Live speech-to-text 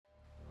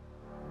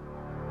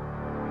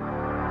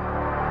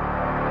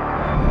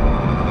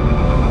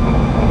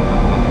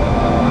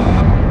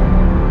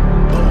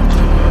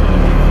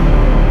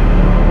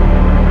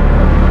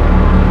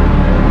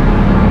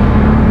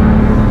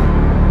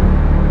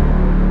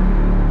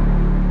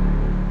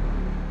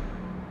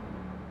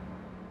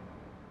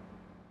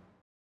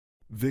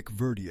Vic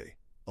Verdier,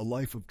 A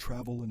Life of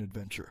Travel and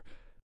Adventure.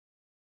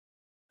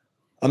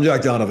 I'm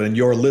Jack Donovan, and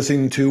you're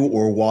listening to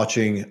or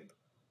watching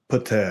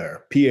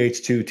Pater,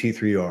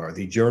 PH2T3R,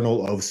 the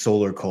Journal of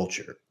Solar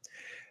Culture.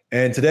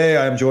 And today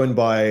I'm joined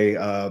by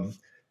a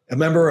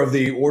member of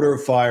the Order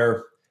of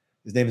Fire.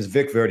 His name is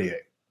Vic Verdier.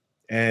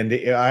 And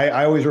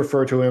I always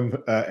refer to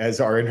him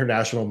as our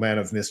international man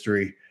of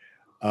mystery.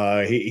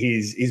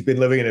 He's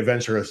been living an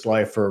adventurous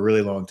life for a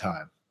really long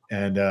time.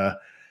 And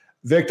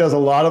Vic does a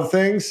lot of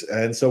things,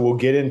 and so we'll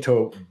get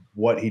into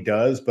what he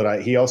does.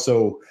 But he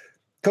also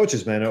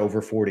coaches men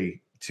over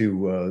 40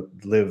 to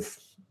live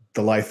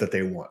the life that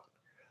they want.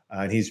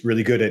 And he's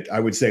really good at, I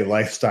would say,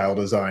 lifestyle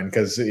design,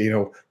 because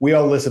we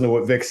all listen to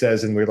what Vic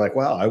says, and we're like,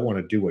 "Wow, I want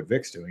to do what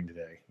Vic's doing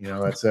today."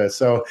 That's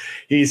so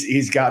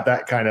he's got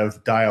that kind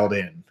of dialed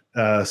in.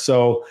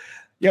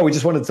 We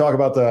just wanted to talk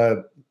about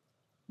the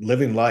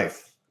living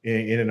life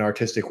in an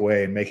artistic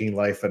way and making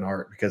life an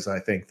art, because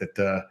I think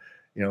that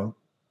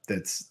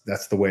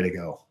that's the way to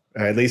go.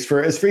 At least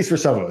for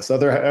some of us.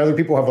 Other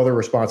people have other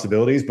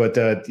responsibilities, but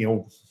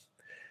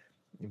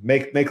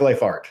make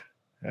life art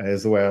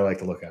is the way I like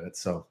to look at it.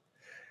 So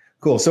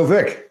cool. So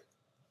Vic,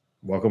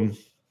 welcome.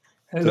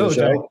 Hello, to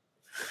the show.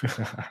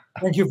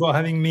 Thank you for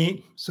having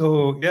me.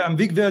 So I'm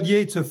Vic Verdier.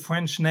 It's a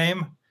French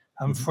name.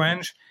 I'm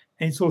French,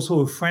 and it's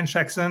also a French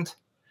accent.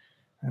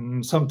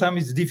 And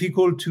sometimes it's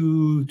difficult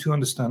to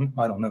understand.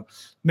 I don't know.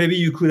 Maybe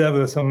you could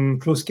have some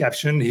closed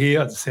caption here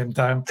at the same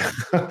time.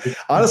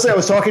 Honestly, I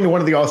was talking to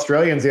one of the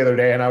Australians the other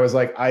day, and I was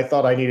like, I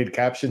thought I needed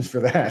captions for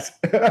that.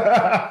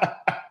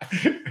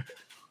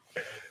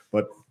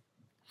 But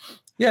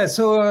yeah,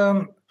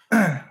 so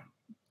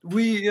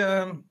we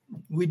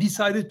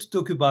decided to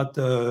talk about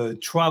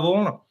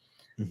travel,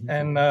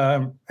 and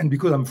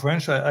because I'm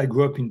French, I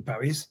grew up in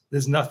Paris.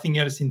 There's nothing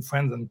else in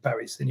France than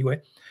Paris,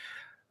 anyway.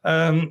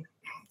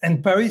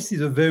 And Paris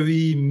is a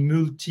very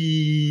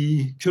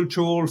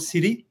multicultural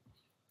city.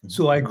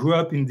 So I grew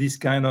up in this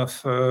kind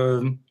of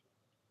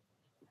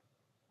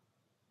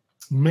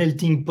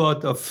melting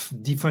pot of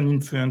different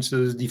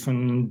influences,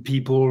 different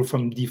people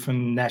from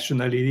different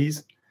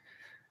nationalities.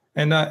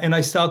 And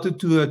I started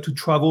to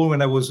travel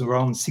when I was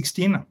around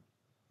 16.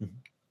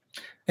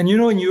 And in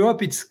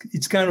Europe,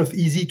 it's kind of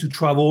easy to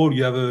travel.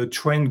 You have a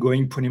train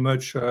going pretty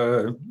much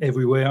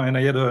everywhere. And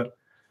I had a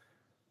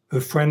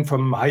friend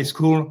from high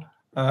school.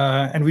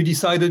 And we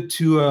decided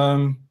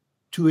to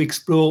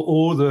explore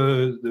all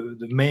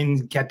the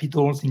main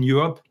capitals in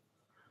Europe.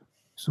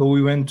 So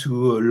we went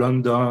to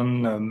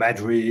London,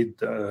 Madrid,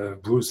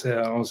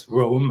 Brussels,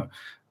 Rome.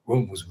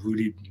 Rome was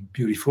really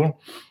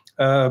beautiful.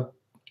 But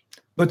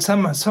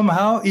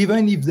somehow,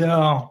 even if there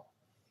are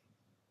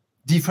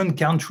different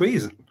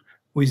countries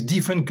with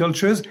different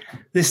cultures,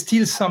 there's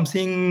still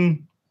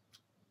something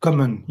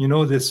common.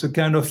 There's a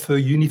kind of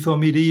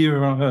uniformity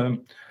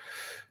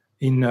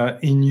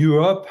in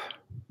Europe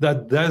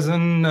that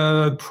doesn't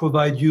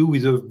provide you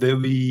with a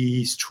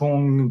very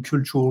strong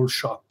cultural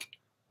shock.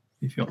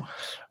 If you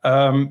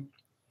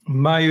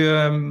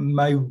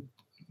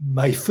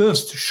my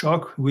first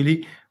shock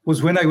really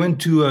was when I went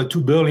to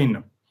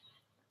Berlin.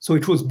 So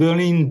it was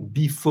Berlin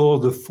before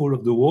the fall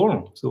of the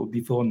wall, so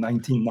before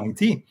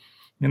 1990.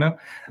 And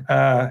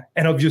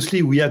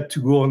obviously we had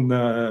to go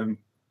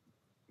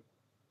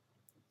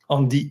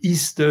on the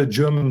East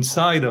German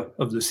side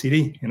of the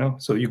city.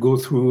 So you go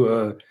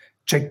through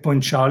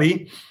Checkpoint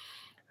Charlie,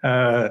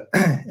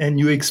 and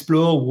you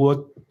explore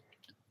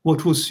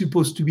what was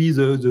supposed to be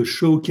the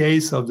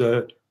showcase of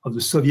the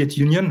Soviet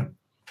Union.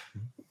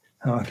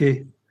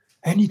 Okay,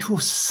 and it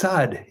was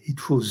sad.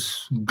 It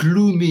was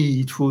gloomy.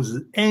 It was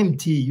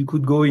empty. You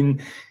could go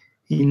in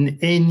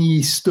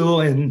any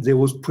store, and there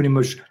was pretty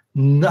much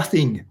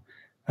nothing.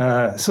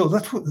 So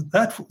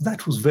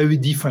that was very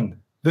different.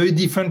 Very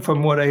different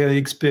from what I had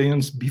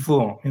experienced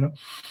before.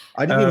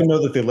 I didn't even know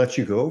that they let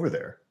you go over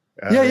there.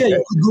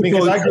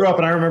 Because I grew up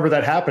and I remember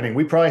that happening.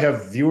 We probably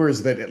have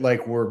viewers that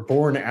were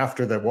born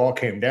after the wall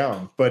came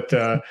down, but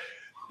so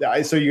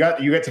you got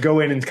to go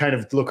in and kind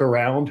of look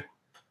around.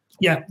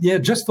 Yeah.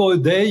 Just for a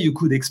day, you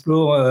could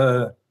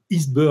explore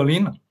East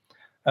Berlin,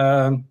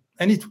 and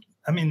it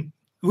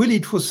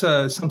was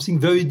something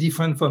very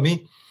different for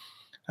me.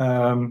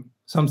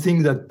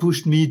 Something that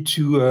pushed me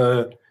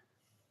to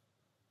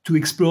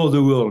explore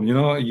the world.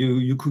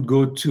 You could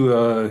go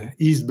to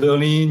East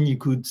Berlin. You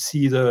could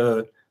see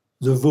the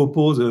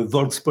VoPo, the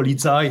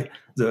Volkspolizei,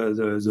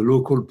 the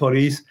local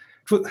police.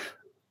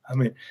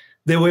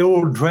 They were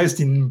all dressed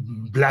in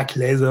black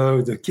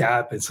leather, the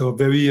cap, and so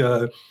very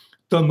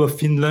Tom of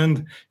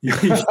Finland.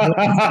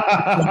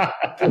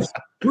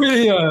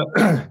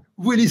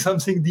 Really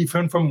something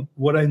different from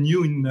what I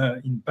knew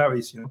in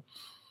Paris.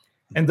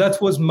 And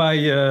that was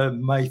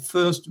my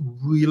first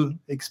real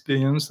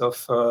experience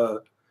of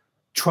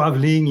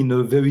traveling in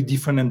a very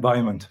different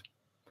environment.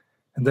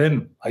 And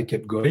then I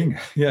kept going.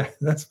 Yeah,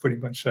 that's pretty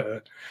much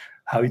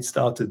how it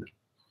started.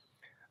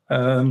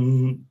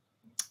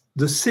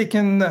 The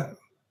second,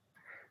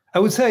 I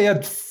would say I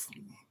had,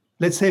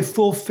 let's say,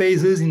 4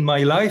 phases in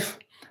my life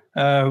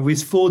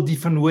with 4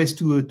 different ways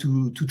to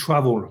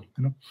travel.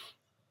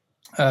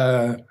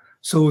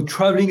 So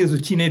traveling as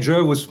a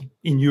teenager was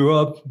in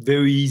Europe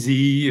very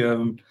easy,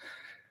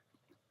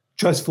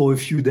 just for a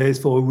few days,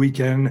 for a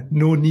weekend.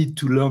 No need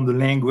to learn the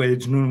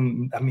language.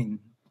 No, I mean,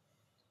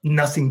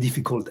 nothing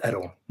difficult at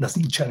all,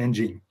 nothing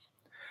challenging.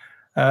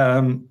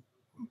 And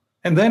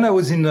then I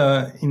was in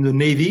the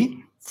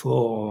Navy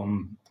for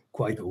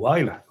quite a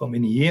while, for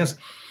many years.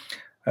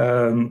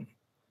 And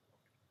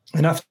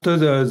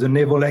after the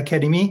Naval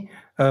Academy,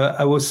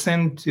 I was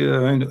sent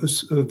in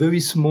a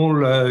very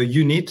small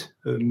unit,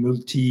 a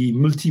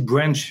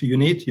multi-branch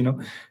unit,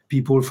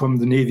 people from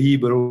the Navy,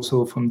 but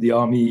also from the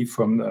Army,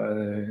 from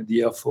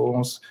the Air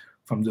Force,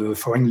 from the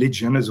Foreign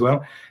Legion as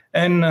well.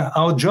 And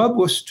our job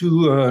was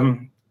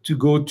to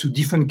go to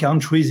different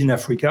countries in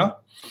Africa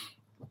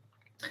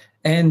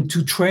and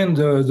to train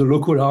the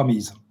local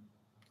armies.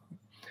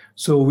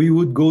 So we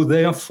would go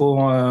there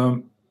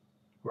for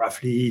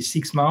roughly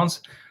 6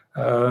 months,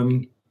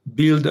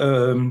 build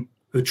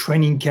a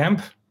training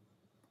camp,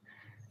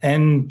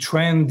 and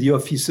train the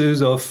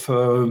officers of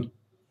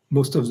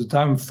most of the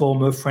time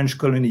former French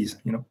colonies.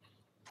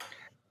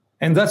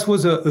 And that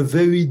was a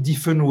very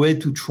different way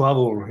to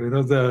travel.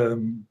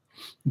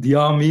 The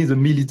army, the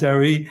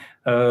military.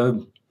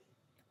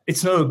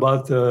 It's not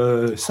about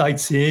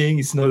sightseeing.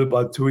 It's not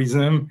about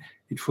tourism.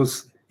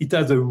 It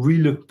has a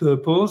real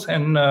purpose.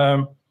 And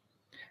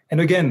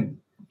again,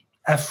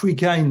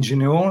 Africa in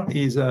general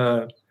is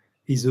a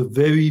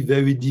very,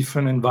 very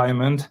different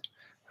environment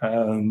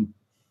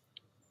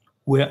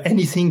where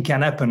anything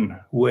can happen,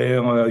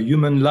 where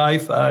human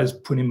life has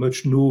pretty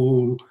much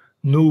no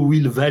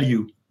real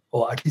value,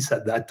 or at least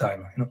at that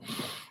time.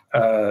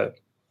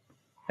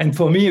 And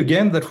for me,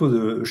 again, that was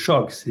a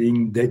shock,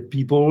 seeing dead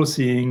people,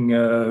 seeing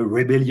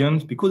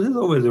rebellions, because there's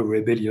always a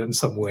rebellion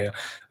somewhere,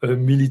 a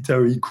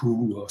military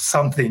coup or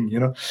something,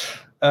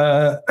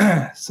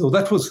 So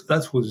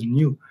that was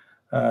new.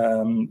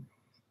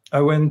 I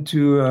went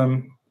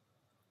to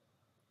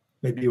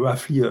maybe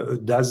roughly a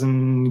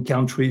dozen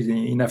countries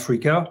in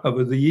Africa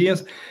over the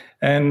years,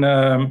 and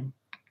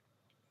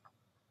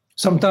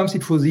sometimes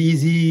it was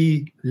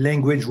easy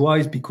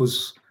language-wise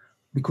because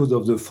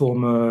of the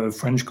former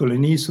French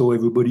colony, so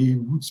everybody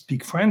would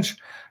speak French.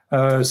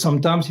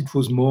 Sometimes it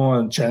was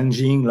more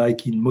challenging,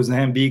 like in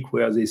Mozambique,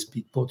 where they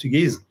speak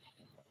Portuguese.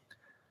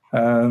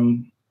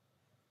 And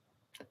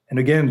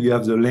again, you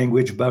have the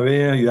language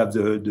barrier, you have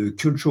the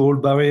cultural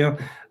barrier.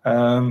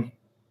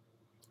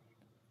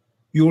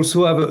 You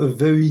also have a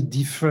very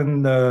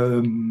different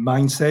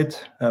mindset,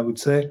 I would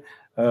say.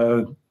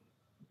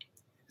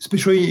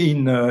 Especially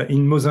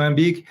in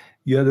Mozambique,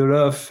 you had a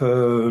lot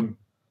of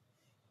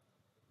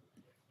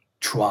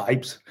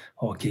tribes,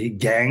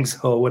 gangs,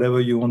 or whatever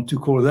you want to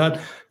call that,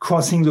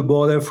 crossing the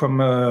border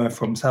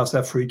from South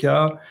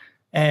Africa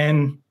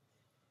and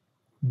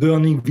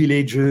burning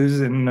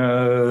villages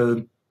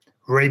and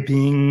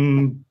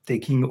raping,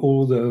 taking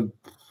all the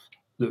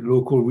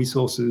local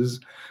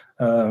resources.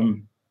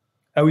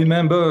 I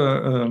remember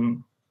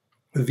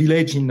a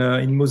village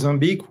in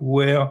Mozambique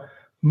where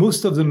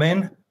most of the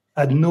men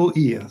had no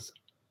ears.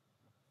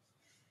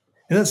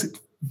 And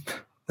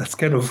that's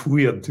kind of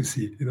weird to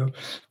see,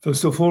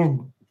 First of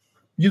all,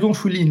 you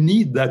don't really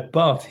need that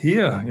part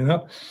here,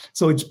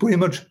 So it's pretty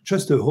much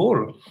just a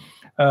hole.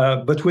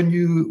 But when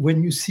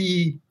you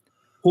see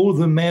all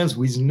the males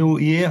with no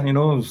ear,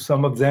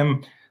 some of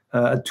them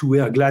had to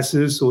wear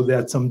glasses, so they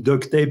had some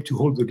duct tape to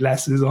hold the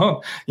glasses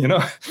on,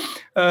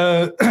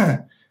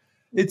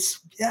 It's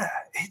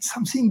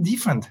something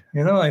different,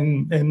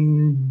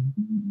 and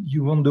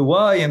you wonder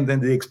why, and then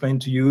they explain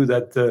to you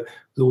that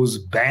those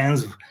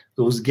gangs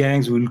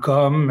will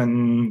come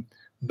and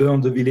burn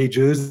the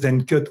villages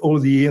and cut all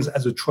the ears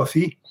as a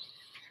trophy,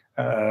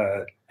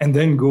 and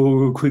then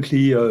go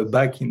quickly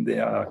back in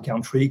their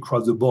country,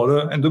 cross the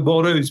border, and the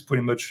border is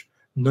pretty much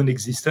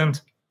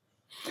non-existent.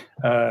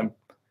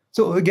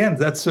 So again,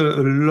 that's a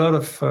lot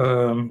of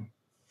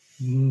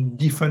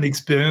different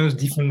experience,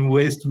 different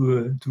ways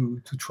to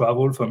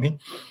travel for me,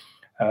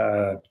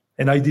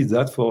 and I did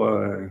that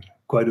for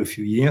quite a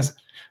few years,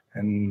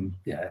 and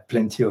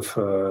plenty of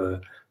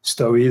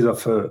stories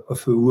of a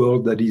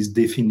world that is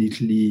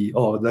definitely,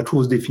 or that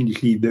was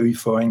definitely very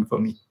foreign for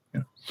me.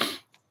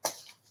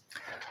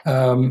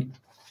 I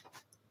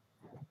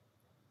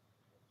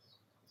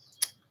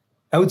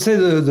would say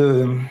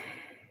the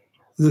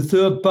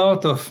third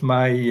part of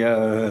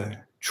my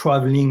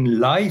traveling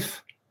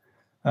life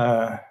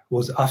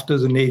was after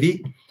the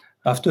Navy.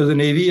 After the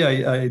Navy,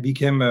 I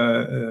became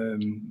a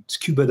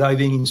scuba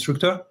diving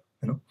instructor.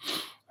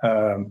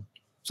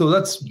 So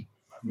that's,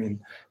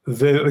 a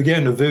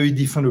very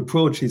different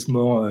approach. It's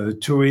more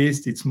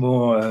tourist. It's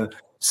more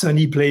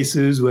sunny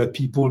places where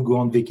people go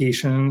on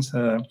vacations.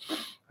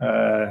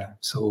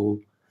 So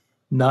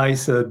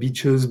nice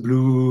beaches,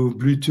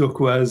 blue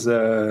turquoise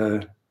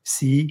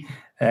sea,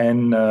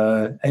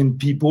 and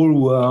people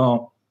who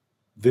are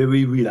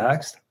very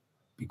relaxed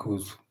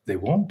because they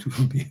want to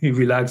be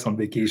relaxed on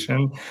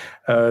vacation.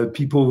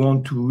 People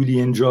want to really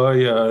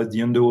enjoy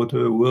the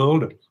underwater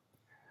world.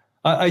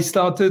 I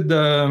started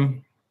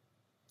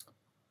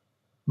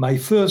my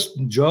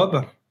first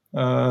job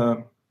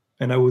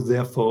and I was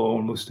there for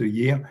almost a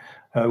year.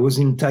 I was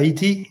in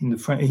Tahiti,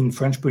 in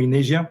French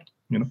Polynesia.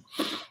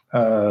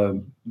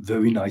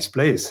 Very nice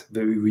place,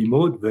 very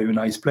remote, very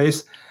nice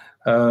place.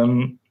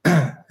 And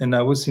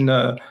I was in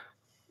a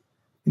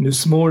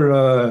small,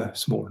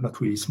 not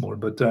really small,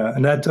 but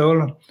an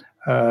atoll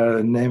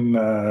named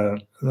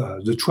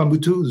the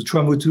Tuamotu. The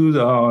Tuamotu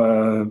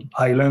are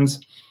islands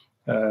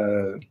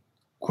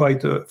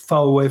quite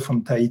far away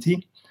from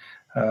Tahiti.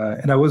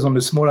 And I was on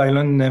a small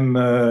island named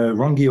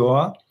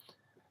Rangiora,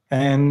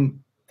 and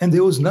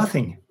there was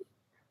nothing.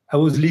 I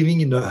was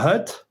living in a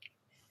hut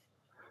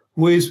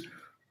with,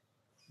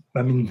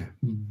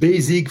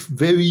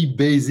 very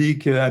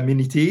basic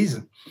amenities,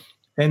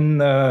 and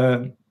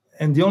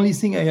the only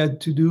thing I had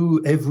to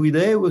do every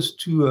day was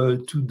to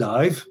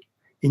dive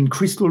in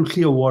crystal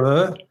clear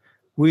water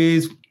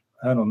with,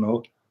 I don't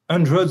know,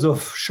 hundreds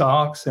of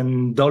sharks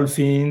and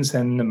dolphins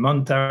and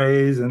manta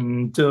rays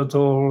and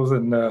turtles,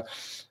 and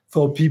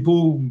for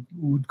people who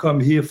would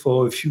come here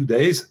for a few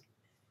days,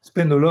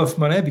 spend a lot of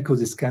money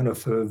because it's kind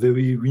of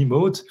very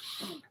remote.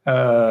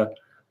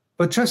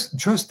 But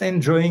just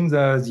enjoying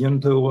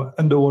the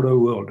underwater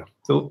world.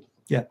 So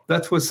yeah,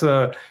 that was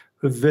a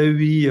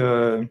very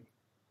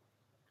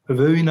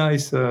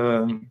nice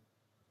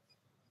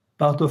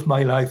part of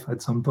my life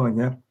at some point.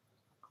 Yeah.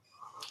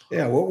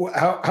 Yeah.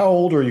 How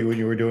old were you when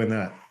you were doing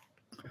that?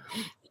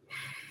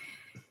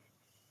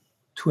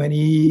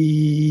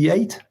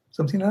 28,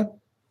 something like that.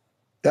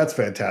 That's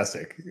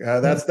fantastic.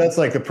 That's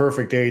like the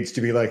perfect age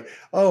to be like,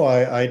 oh,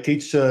 I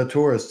teach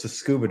tourists to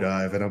scuba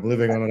dive, and I'm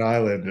living on an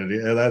island, and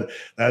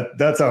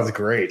that sounds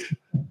great.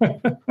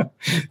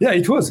 Yeah,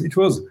 it was.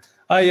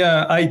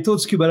 I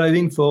taught scuba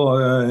diving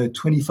for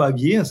 25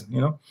 years.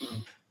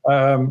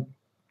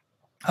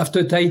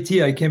 After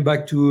Tahiti, I came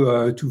back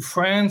to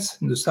France,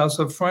 in the south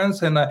of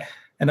France, and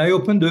I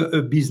opened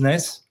a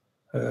business,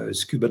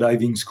 scuba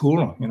diving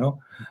school.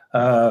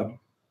 And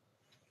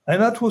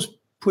that was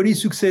pretty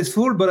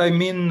successful, but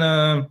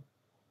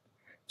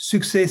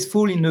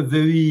successful in a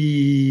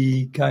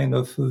very kind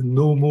of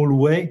normal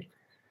way,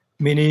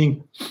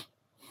 meaning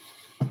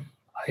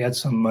I had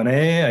some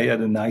money, I had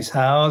a nice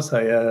house,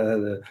 I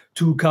had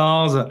 2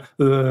 cars,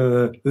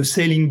 a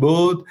sailing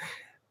boat,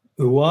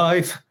 a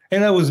wife,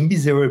 and I was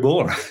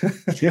miserable.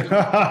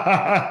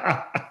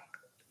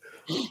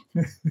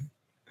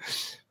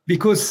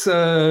 because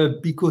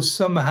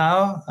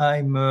somehow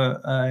I'm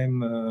a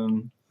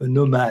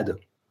nomad.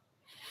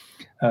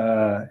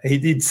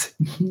 It's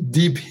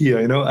deep here,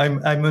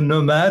 I'm a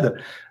nomad.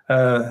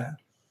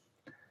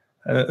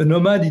 A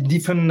nomad in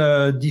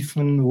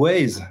different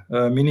ways.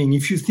 Meaning,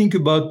 if you think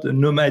about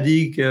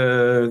nomadic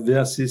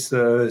versus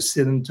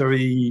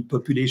sedentary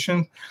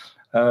population,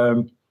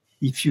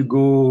 if you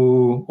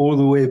go all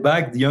the way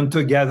back, the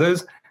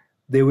hunter-gatherers,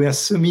 they were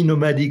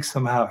semi-nomadic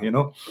somehow.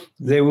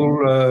 They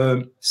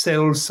will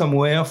settle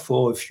somewhere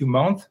for a few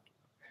months,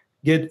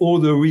 get all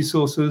the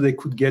resources they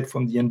could get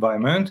from the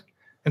environment,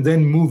 and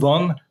then move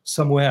on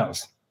somewhere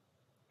else.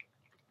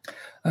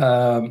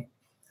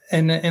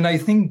 And I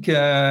think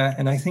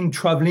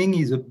traveling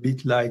is a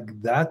bit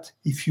like that.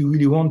 If you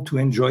really want to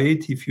enjoy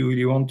it, if you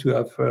really want to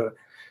have to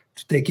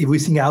take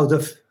everything out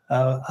of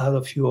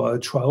your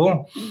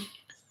travel,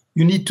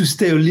 you need to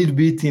stay a little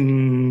bit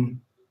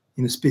in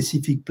a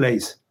specific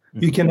place.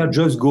 Mm-hmm. You cannot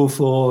just go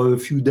for a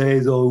few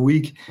days or a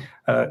week.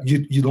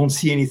 You don't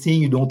see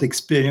anything. You don't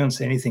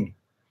experience anything.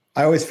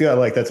 I always feel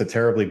like that's a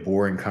terribly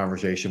boring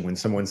conversation when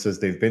someone says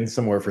they've been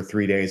somewhere for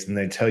 3 days and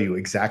they tell you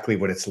exactly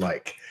what it's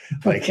like.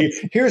 Like,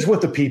 here's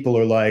what the people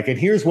are like, and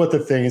here's what the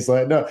thing is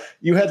like. No,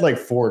 you had like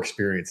 4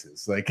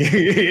 experiences. Like,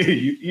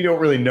 you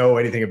don't really know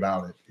anything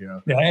about it.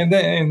 Yeah,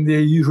 and they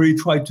usually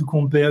try to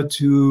compare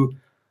to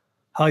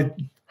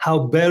how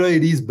better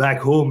it is back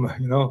home.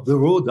 The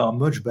roads are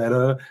much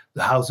better.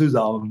 The houses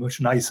are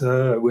much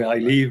nicer where I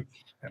live.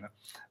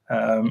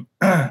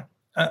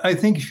 I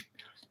think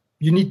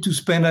you need to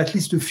spend at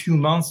least a few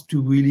months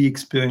to really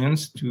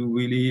experience, to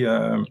really...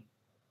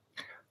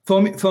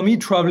 For me,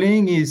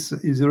 traveling is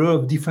a lot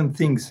of different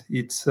things.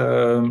 It's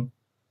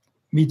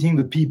meeting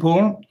the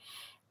people.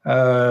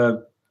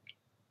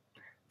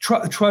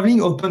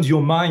 Traveling opens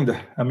your mind.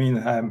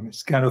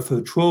 It's kind of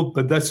a trope,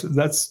 but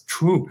that's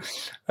true.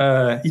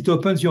 It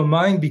opens your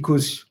mind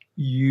because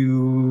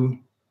you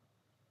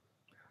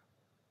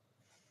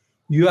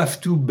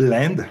have to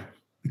blend.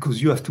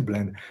 Because you have to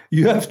blend.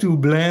 You have to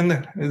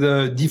blend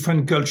the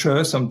different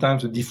cultures,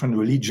 sometimes a different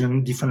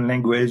religion, different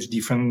language,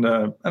 different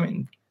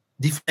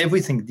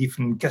everything,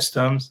 different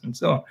customs, and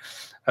so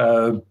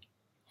on.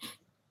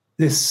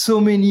 There's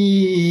so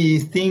many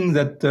things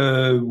that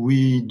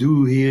we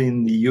do here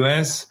in the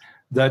US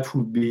that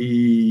would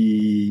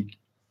be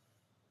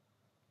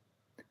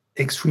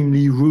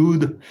extremely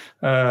rude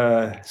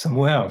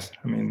somewhere else.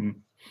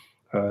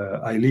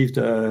 I lived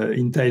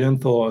in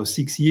Thailand for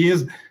 6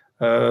 years,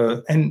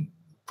 and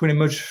pretty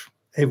much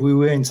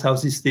everywhere in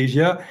Southeast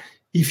Asia,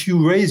 if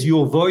you raise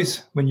your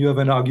voice when you have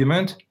an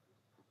argument,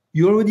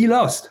 you already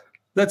lost.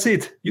 That's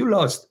it. You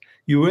lost.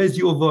 You raised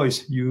your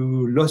voice.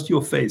 You lost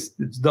your face.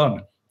 It's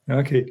done.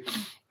 Okay.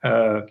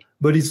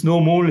 But it's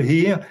normal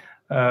here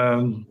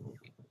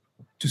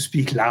to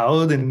speak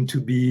loud and to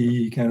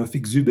be kind of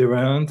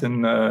exuberant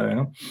and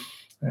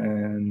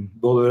and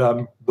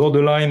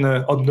borderline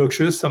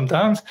obnoxious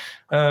sometimes.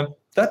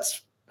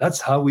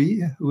 That's how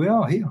we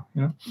are here.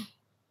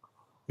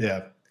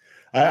 Yeah.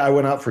 I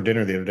went out for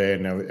dinner the other day,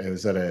 and I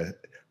was at a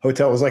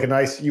hotel. It was like a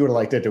nice, you would have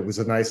liked it. It was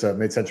a nice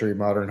mid-century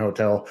modern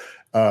hotel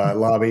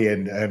lobby.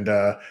 And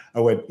I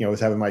went, was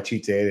having my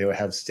cheat day. They would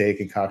have steak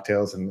and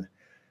cocktails, and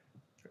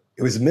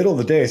it was the middle of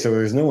the day. So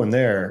there was no one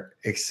there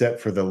except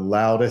for the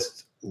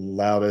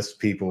loudest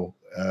people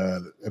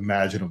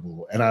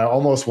imaginable. And I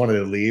almost wanted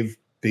to leave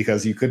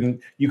because you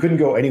couldn't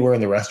go anywhere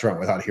in the restaurant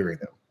without hearing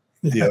them.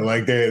 Yeah.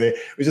 Like they it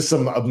was just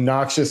some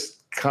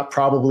obnoxious,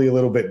 probably a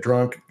little bit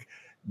drunk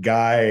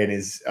guy and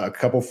his a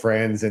couple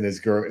friends and his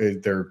girl,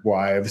 their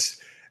wives,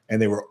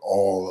 and they were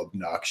all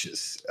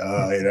obnoxious.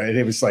 And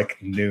it was like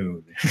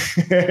noon.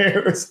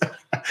 It's like,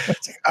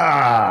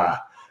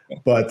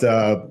 but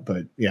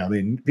yeah, I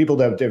mean, people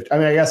have different. I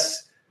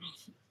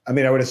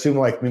mean, I would assume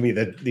like maybe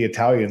the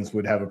Italians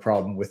would have a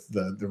problem with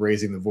the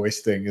raising the voice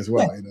thing as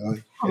well.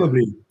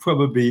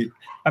 Probably.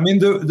 I mean,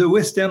 the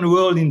Western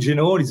world in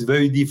general is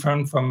very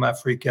different from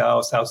Africa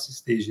or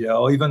Southeast Asia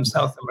or even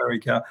South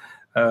America.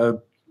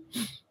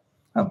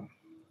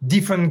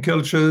 Different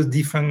cultures,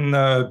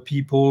 different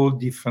people,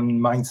 different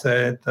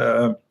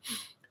mindset.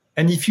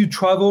 And if you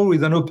travel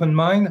with an open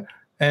mind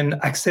and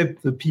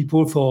accept the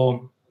people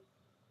for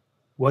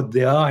what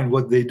they are and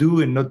what they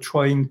do, and not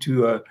trying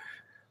to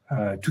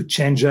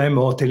change them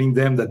or telling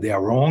them that they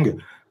are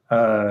wrong,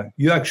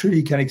 you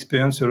actually can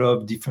experience a lot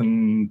of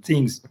different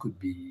things. It could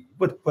be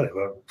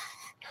whatever,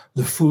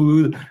 the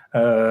food,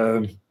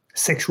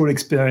 sexual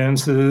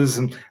experiences.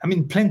 And, I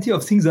mean, plenty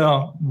of things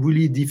are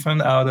really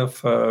different out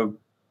of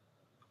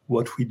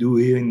what we do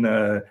here in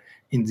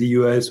the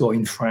US or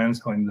in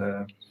France or in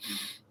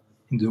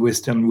the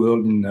Western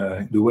world, in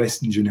the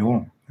West in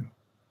general.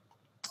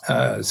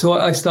 So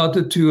I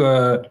started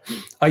to,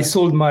 I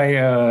sold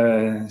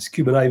my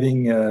scuba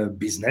diving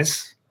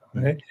business,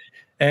 right?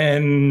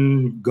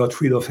 And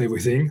got rid of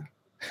everything,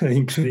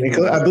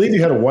 including. I believe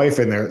you had a wife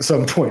in there at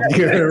some point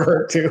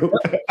here too.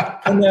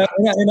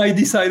 and I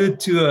decided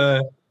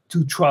to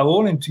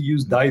travel and to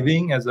use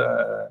diving as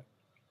a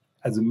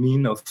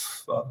mean of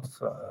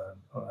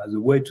as a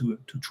way to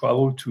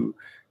travel to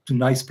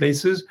nice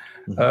places.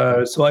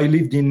 Mm-hmm. So I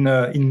lived in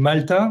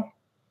Malta.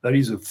 That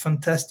is a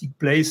fantastic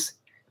place.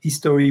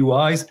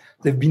 History-wise,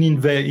 they've been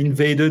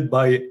invaded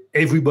by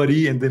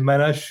everybody, and they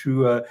managed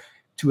to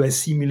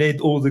assimilate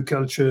all the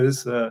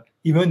cultures.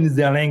 Even in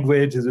their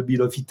language, there's a bit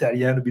of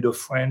Italian, a bit of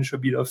French, a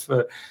bit of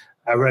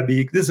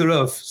Arabic. There's a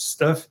lot of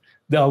stuff.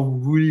 They are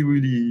really,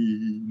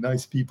 really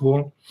nice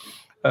people.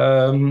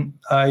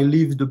 I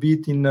lived a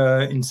bit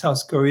in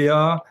South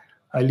Korea.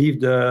 I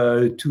lived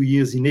 2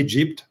 years in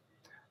Egypt.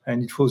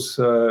 And it was,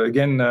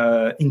 again,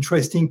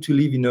 interesting to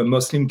live in a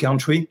Muslim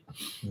country.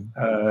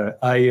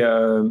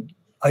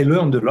 I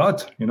learned a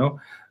lot,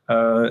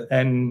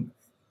 and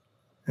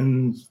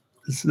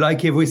it's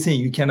like everything.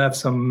 You can have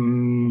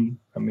some,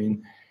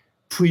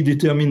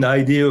 predetermined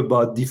idea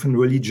about different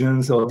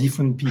religions or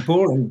different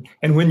people.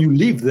 And when you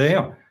live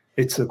there,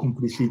 it's a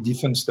completely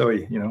different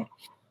story,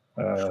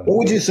 What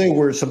would you say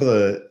were some of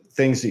the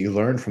things that you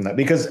learned from that?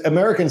 Because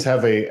Americans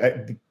have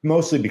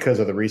mostly because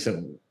of the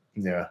recent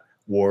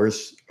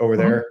wars over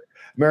there,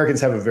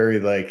 Americans have a very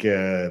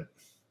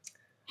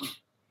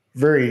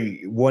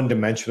very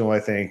one-dimensional, I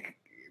think,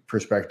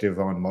 perspective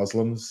on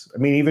Muslims. I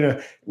mean,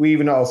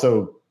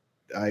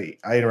 I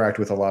interact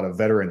with a lot of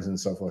veterans and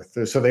stuff like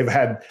this, so they've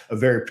had a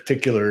very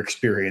particular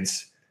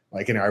experience,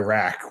 like in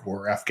Iraq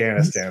or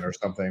Afghanistan or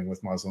something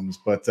with Muslims.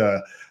 But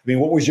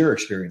what was your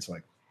experience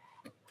like?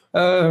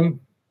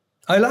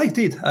 I liked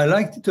it. I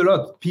liked it a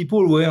lot.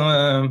 People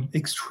were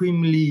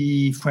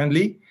extremely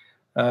friendly.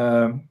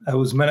 I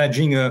was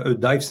managing a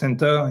dive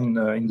center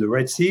in the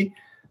Red Sea,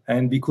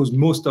 and because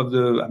most of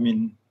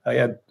I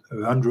had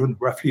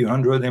roughly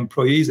 100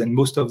 employees, and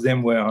most of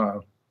them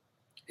were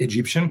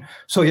Egyptian.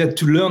 So I had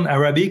to learn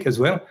Arabic as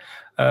well,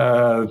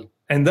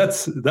 and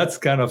that's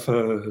kind of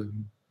a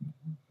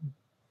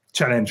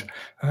challenge.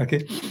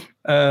 Okay,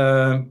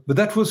 but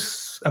that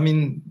was,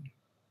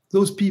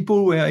 those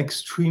people were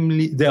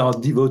they are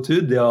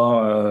devoted, they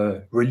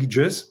are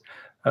religious,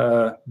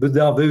 but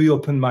they are very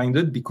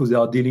open-minded because they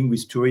are dealing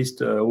with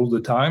tourists all the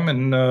time,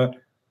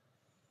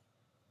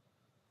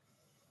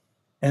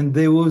 and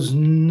there was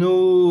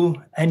no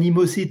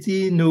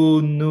animosity,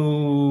 no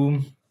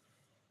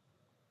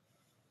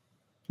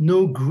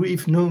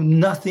grief,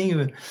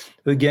 nothing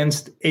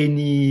against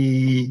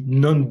any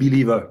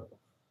non-believer,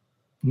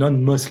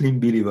 non-Muslim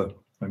believer.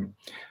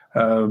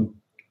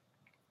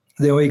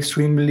 They were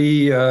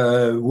extremely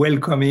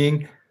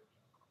welcoming.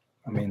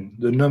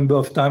 The number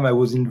of times I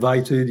was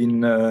invited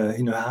in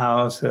a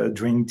house,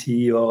 drink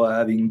tea or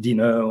having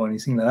dinner or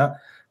anything like that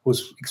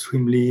was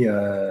extremely.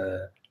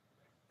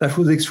 That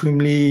was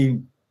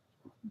extremely,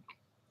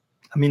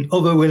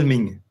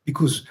 overwhelming,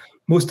 because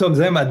most of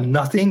them had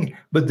nothing,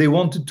 but they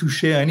wanted to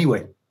share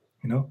anyway,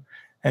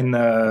 And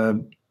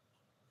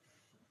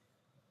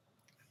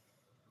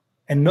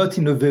and not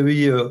in a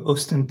very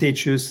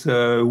ostentatious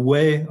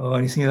way or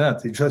anything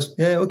like that. It's just,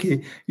 yeah,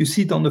 okay, you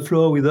sit on the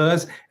floor with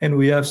us and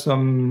we have a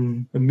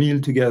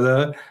meal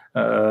together.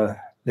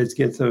 Let's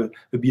get a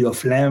bit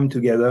of lamb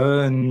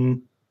together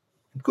and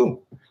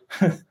go.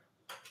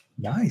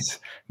 Nice,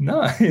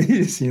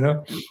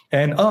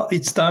 And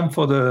it's time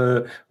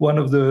for one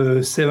of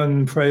the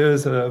 7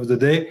 prayers of the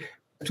day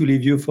to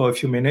leave you for a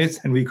few minutes,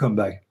 and we come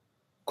back.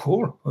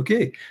 Cool,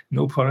 okay,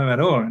 no problem at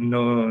all.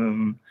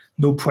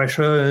 No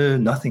pressure,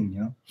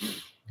 nothing.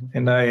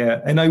 And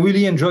I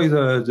really enjoy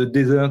the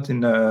desert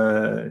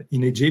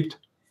in Egypt.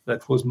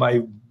 That was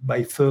my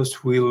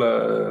first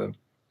real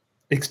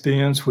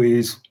experience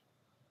with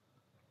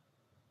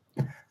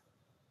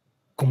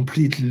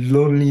complete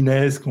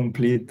loneliness,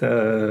 complete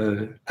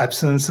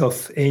absence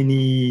of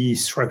any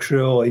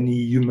structure or any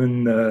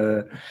human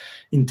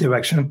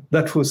interaction.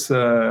 That was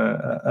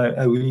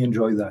I really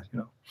enjoyed that.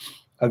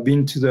 I've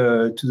been to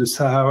the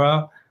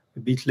Sahara a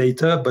bit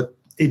later, but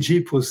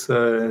Egypt was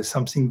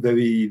something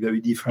very, very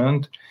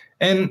different,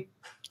 and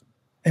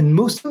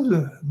most of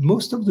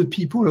the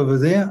people over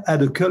there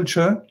had a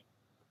culture,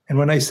 and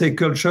when I say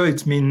culture,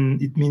 it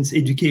means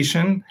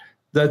education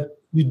that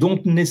you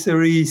don't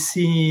necessarily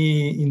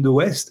see in the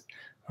West,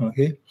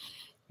 okay?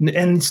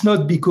 And it's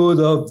not because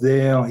of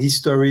their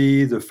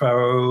history, the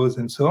pharaohs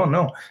and so on.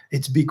 No,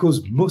 it's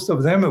because most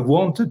of them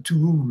wanted to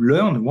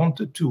learn,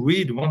 wanted to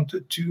read,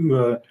 wanted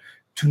to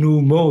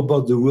know more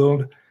about the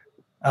world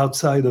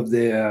outside of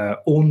their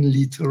own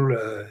little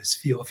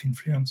sphere of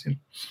influence.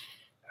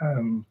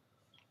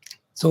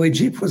 So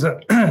Egypt was a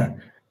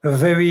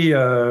very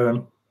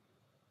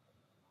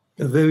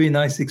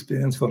nice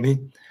experience for me.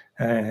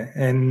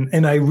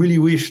 And I really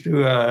wish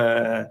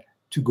to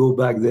go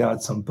back there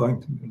at some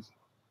point.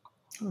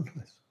 Oh,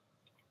 nice.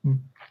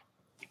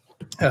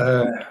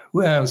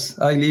 Where else?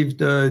 I lived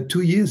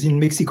 2 years in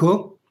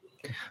Mexico,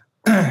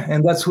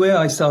 and that's where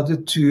I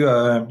started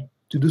to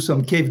do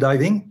some cave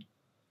diving.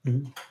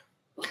 Mm-hmm.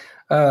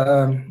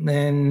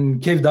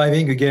 And cave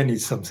diving again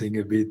is something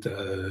a bit.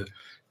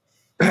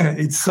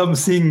 It's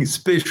something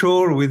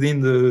special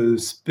within the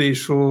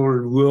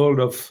spatial world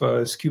of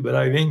scuba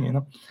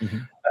diving.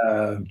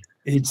 Mm-hmm.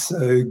 It's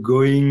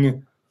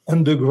going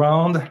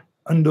underground,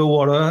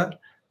 underwater,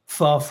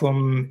 far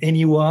from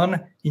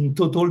anyone, in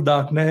total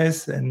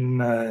darkness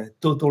and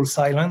total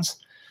silence.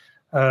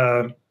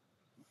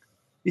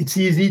 It's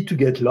easy to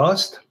get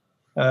lost.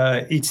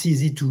 It's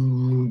easy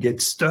to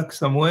get stuck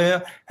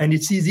somewhere, and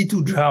it's easy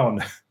to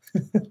drown.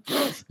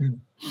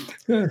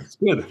 It's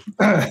good.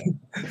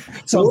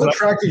 So what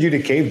attracted you to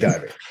cave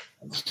diving?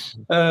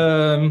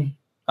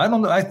 I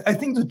don't know. I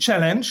think the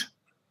challenge,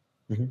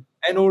 mm-hmm.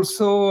 and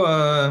also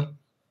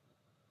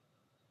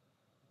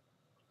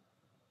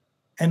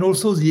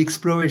the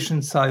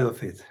exploration side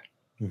of it.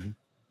 Mm-hmm.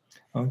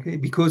 Okay,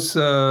 because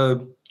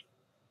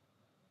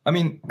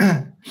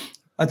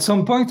at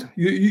some point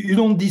you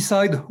don't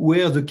decide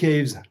where the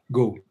caves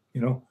go.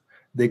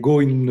 They go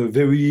in a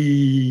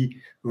very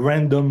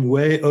random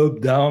way, up,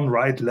 down,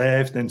 right,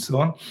 left, and so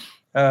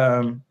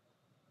on.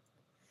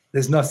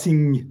 There's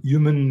nothing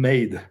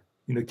human-made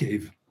in a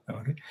cave.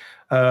 Okay,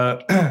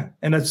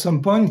 and at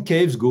some point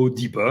caves go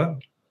deeper,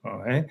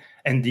 okay,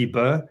 and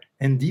deeper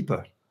and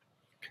deeper.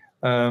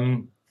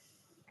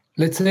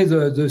 Let's say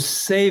the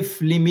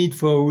safe limit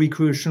for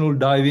recreational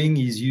diving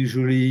is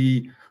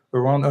usually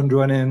around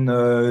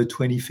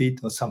 120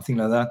 feet or something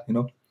like that.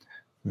 Mm-hmm.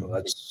 So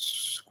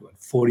that's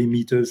 40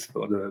 meters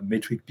for the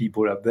metric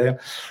people up there.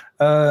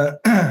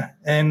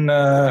 And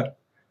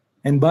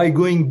by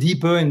going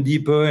deeper and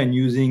deeper and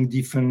using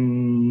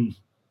different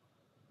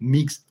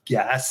mixed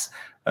gas,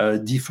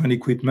 different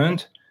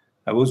equipment,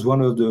 I was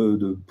one of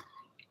the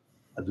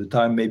at the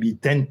time, maybe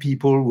 10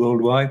 people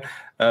worldwide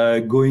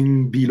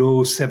going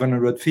below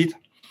 700 feet.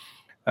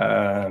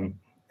 And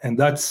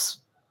that's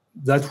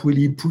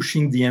really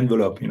pushing the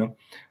envelope,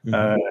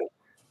 Mm-hmm.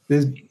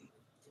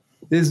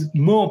 There's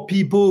more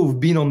people who've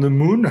been on the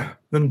moon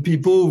than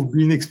people who've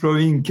been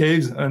exploring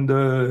caves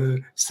under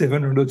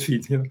 700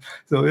 feet.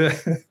 So yeah,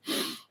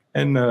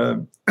 and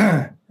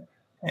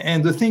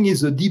the thing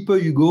is, the deeper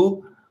you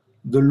go,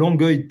 the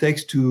longer it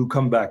takes to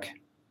come back.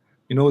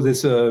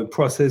 There's a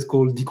process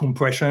called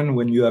decompression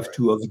when you have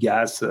to off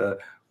gas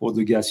or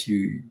the gas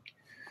you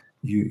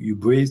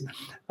breathe.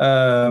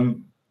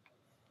 And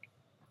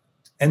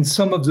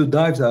some of the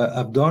dives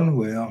I've done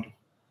were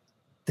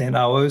 10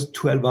 hours,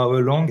 12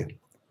 hours long.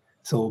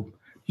 So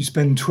you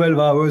spend 12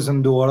 hours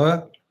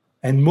underwater,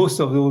 and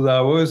most of those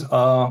hours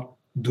are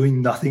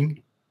doing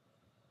nothing.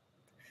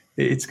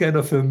 It's kind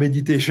of a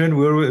meditation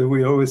where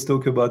we always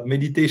talk about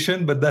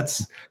meditation, but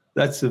that's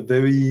a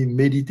very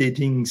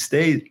meditating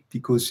state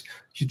because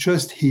you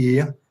just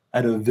here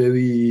at a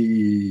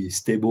very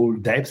stable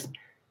depth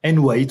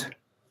and wait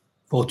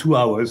for 2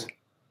 hours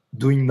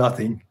doing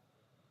nothing.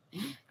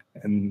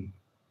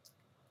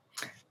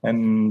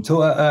 And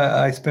so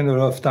I spend a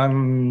lot of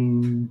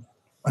time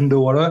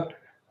underwater.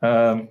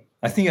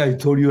 I think I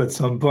told you at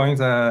some point,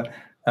 I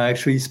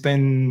actually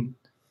spend,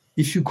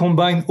 if you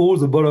combine all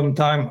the bottom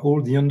time,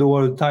 all the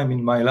underwater time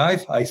in my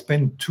life, I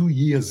spent 2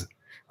 years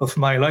of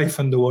my life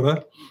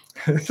underwater.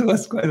 So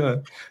that's quite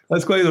a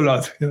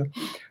lot.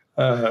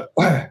 And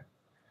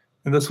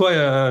that's why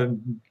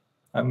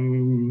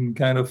I'm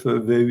kind of a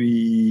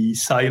very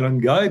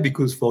silent guy,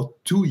 because for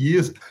 2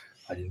 years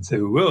I didn't say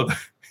a word.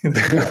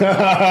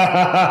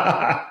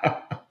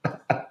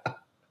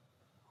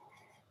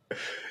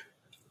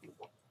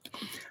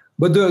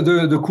 But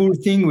the cool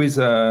thing with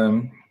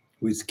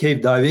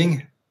cave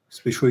diving,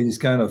 especially this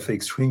kind of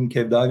extreme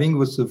cave diving,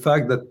 was the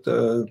fact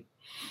that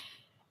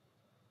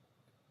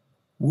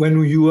when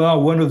you are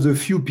one of the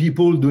few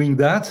people doing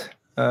that,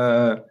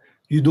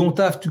 you don't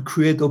have to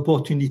create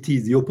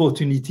opportunities. The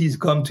opportunities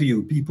come to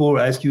you. People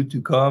ask you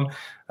to come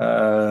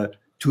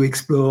to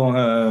explore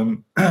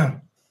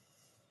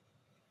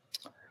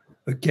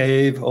a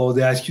cave, or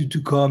they ask you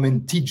to come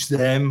and teach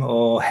them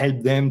or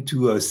help them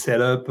to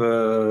set up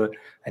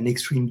an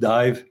extreme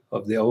dive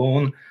of their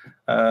own.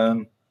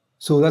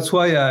 So that's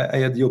why I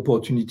had the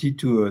opportunity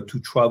to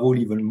travel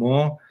even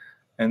more,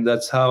 and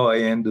that's how I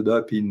ended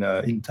up in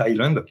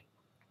Thailand.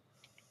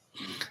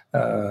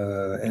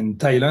 And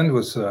Thailand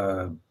was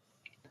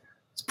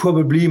it's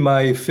probably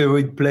my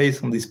favorite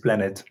place on this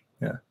planet.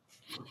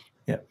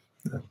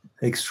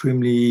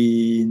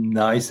 Extremely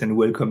nice and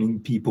welcoming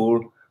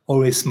people,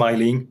 always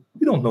smiling.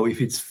 You don't know if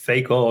it's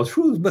fake or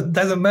true, but it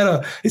doesn't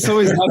matter. It's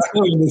always nice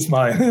showing the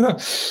smile.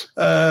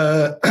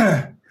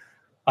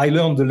 I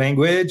learned the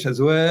language as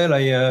well.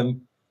 I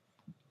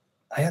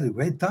had a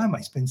great time.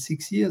 I spent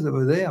 6 years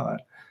over there.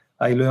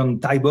 I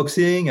learned Thai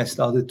boxing. I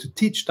started to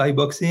teach Thai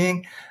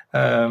boxing.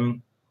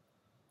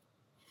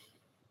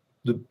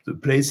 The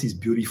place is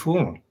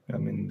beautiful. I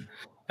mean,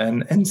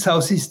 and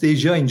Southeast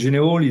Asia in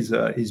general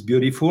is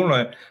beautiful.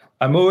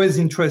 I'm always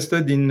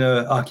interested in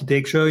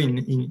architecture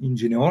in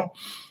general,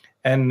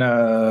 and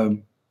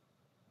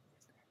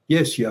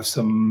yes, you have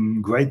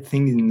some great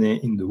things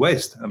in the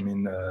West. I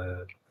mean,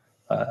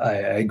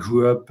 I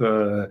grew up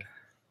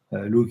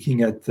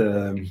looking at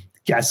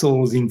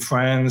castles in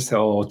France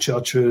or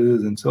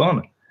churches and so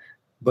on,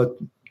 but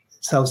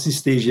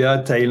Southeast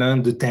Asia,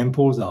 Thailand, the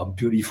temples are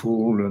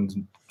beautiful.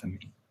 And I mean,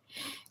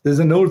 there's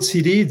an old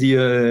city,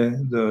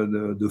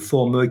 the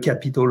former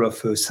capital of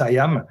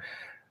Siam,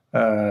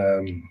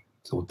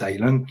 so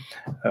Thailand.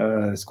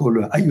 It's called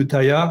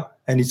Ayutthaya,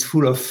 and it's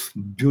full of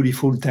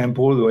beautiful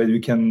temples where you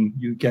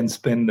can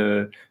spend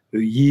a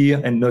year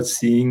and not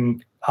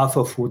seeing half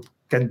of what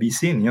can be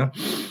seen.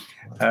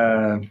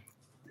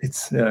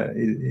 It's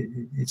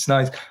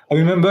nice. I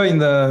remember in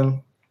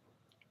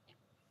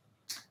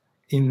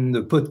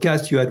the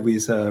podcast you had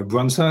with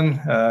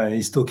Bronson,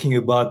 he's talking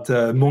about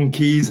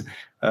monkeys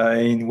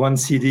in one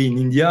city in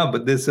India,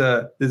 but there's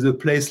a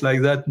place like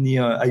that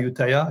near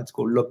Ayutthaya. It's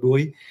called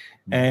Lopburi,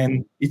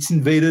 and it's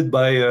invaded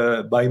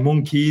by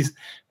monkeys,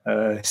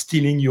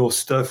 stealing your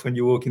stuff when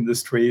you walk in the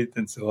street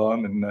and so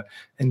on,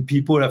 and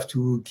people have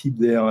to keep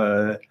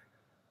the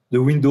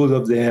windows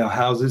of their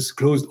houses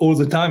closed all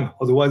the time,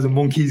 otherwise the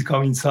monkeys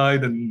come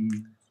inside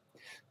and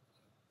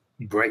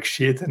break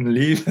shit and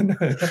leave.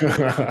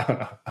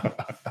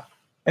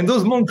 And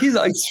those monkeys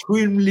are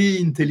extremely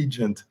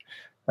intelligent.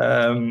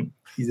 I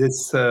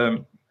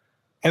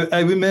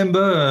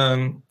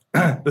remember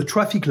a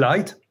traffic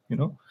light,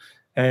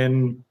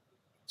 and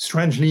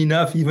strangely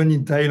enough, even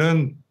in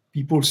Thailand,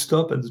 people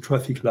stop at the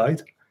traffic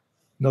light.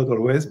 Not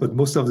always, but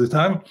most of the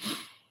time.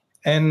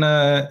 And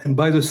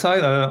by the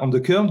side, on the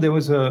curb, there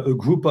was a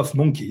group of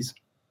monkeys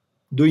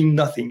doing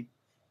nothing.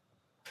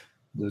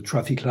 The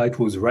traffic light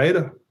was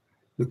red,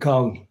 the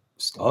car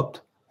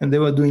stopped, and they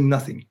were doing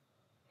nothing.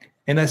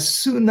 And as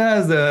soon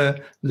as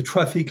the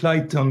traffic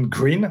light turned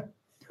green,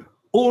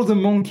 all the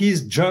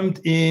monkeys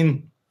jumped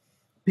in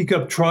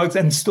pickup trucks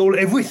and stole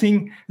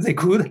everything they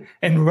could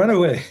and ran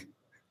away.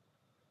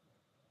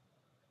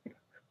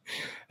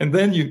 And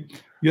then you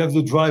have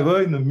the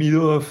driver in the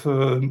middle of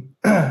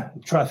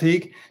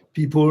traffic,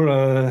 people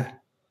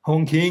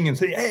honking and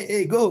say,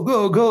 hey,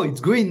 go, it's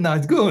green now,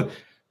 it's good.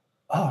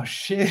 Oh,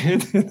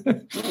 shit.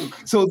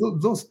 So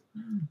those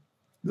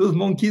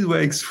monkeys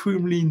were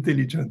extremely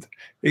intelligent,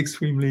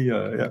 extremely,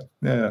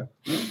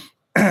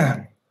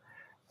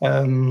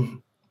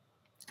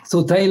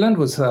 so Thailand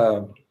was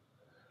a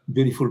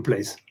beautiful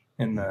place.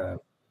 And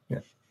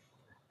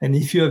and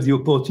if you have the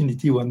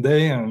opportunity one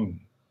day,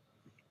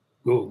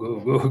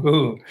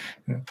 go.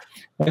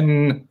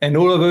 And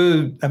all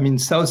over, I mean,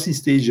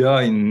 Southeast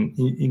Asia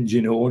in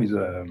general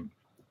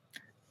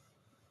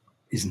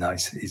is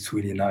nice. It's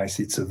really nice.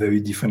 It's a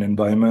very different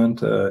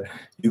environment.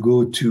 You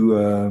go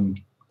to,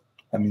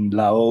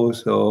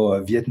 Laos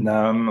or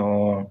Vietnam,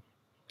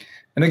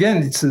 and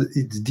again, it's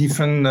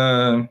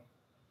different.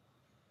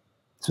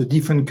 It's a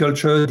different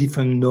culture,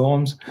 different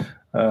norms.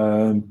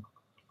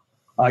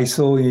 I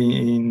saw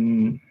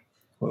in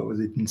what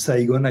was it, in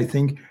Saigon, I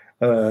think.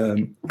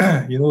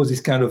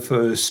 This kind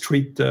of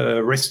street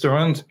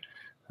restaurant,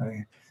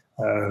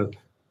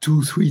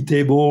 2-3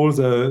 tables,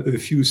 a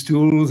few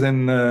stools,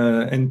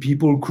 and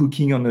people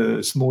cooking on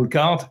a small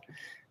cart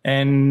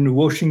and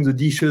washing the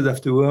dishes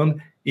afterward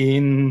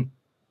in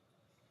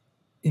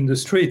in the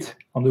street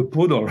on the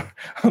puddle,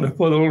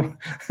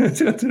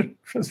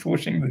 just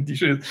washing the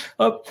dishes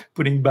up,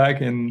 putting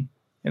back, and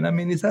I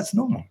mean, that's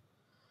normal.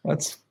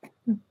 That's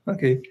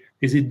okay.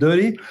 Is it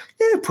dirty?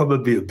 Yeah,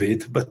 probably a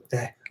bit, but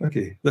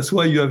okay. That's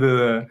why you have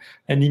an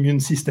immune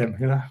system,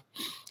 you know.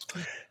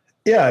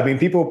 Yeah, I mean,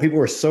 people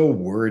are so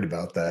worried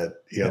about that.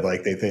 You know,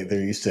 like they think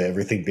they're used to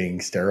everything being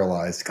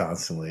sterilized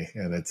constantly,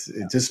 and it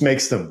just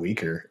makes them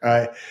weaker.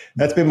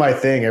 That's been my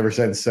thing ever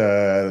since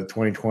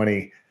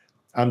 2020.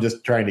 I'm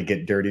just trying to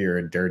get dirtier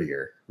and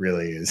dirtier.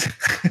 Really is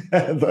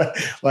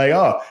like,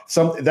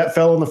 that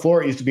fell on the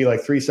floor. It used to be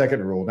like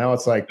 3-second rule. Now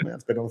it's like, man,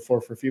 it's been on the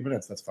floor for a few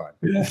minutes. That's fine.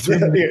 Yeah.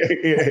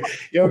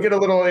 You know, get a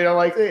little, you know,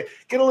 like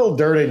get a little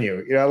dirt in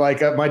you. You know,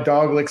 like my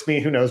dog licks me.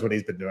 Who knows what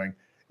he's been doing?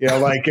 You know,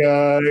 like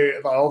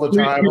all the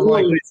time. We know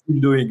what he's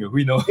been doing.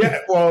 We know. Yeah.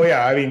 Well,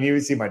 yeah. I mean, you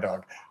see my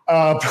dog,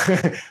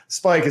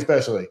 Spike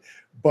especially.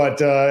 But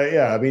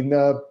yeah, I mean,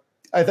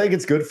 I think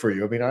it's good for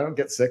you. I mean, I don't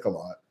get sick a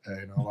lot.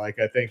 You know, like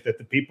I think that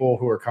the people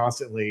who are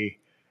constantly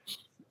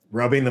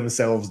rubbing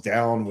themselves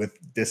down with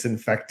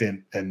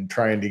disinfectant and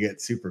trying to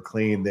get super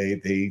clean, they're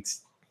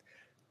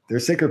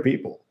sicker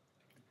people.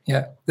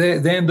 Yeah, they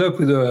end up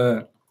with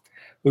a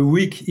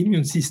weak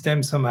immune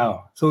system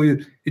somehow. So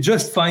it's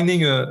just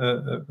finding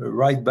a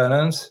right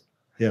balance.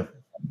 Yeah.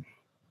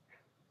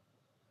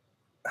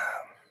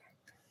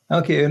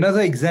 Okay,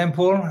 another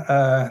example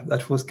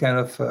that was kind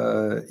of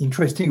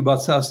interesting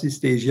about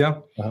Southeast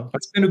Asia. Uh-huh. I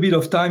spent a bit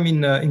of time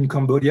in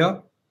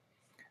Cambodia,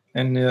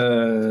 and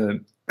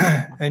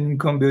in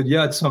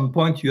Cambodia, at some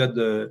point, you had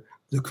the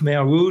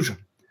Khmer Rouge.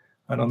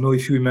 I don't know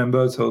if you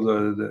remember. So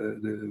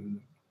the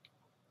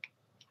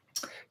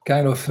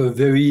kind of a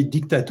very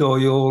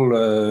dictatorial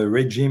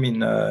regime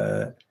in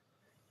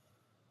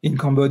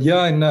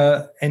Cambodia, and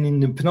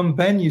in Phnom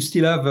Penh, you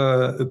still have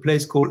a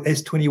place called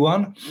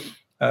S21.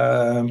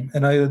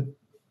 And I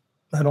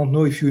don't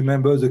know if you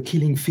remember the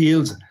killing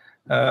fields.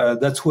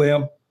 That's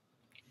where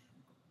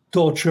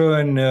torture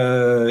and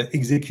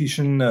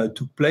execution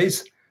took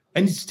place.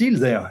 And it's still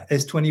there.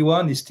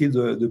 S21 is still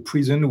the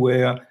prison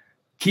where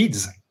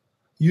kids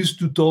used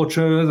to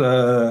torture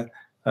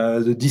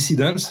the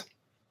dissidents.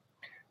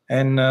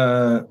 And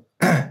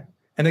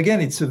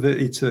again, it's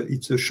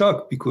a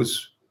shock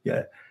because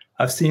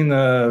I've seen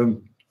a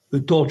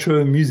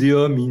torture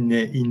museum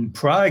in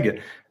Prague.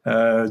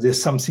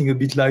 There's something a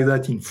bit like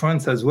that in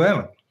France as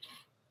well,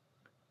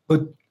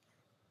 but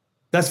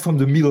that's from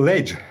the Middle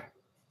Age.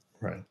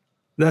 Right.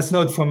 That's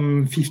not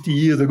from 50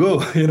 years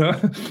ago, you know.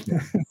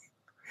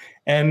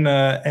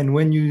 And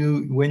when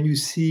you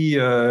see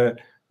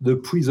the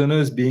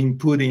prisoners being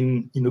put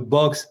in a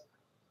box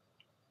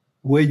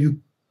where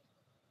you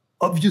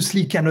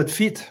obviously cannot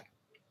fit,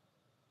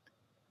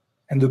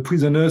 and the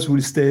prisoners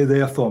will stay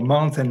there for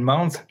months and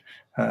months,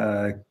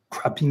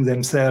 crapping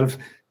themselves,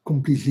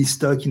 completely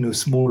stuck in a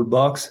small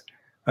box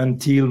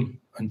until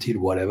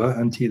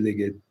they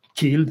get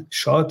killed,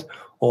 shot,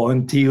 or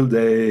until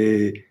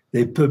they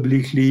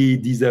publicly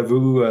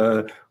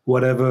disavow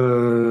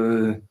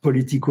whatever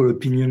political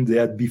opinion they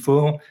had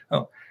before.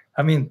 Oh,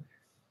 I mean,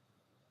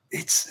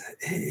 it's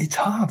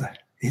hard.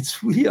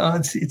 It's really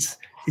hard. It's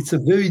a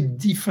very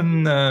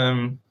different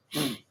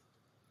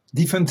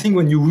thing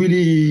when you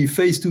really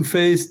face to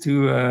face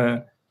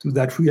to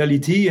that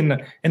reality.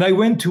 And I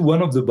went to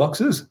one of the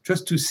boxes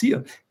just to see.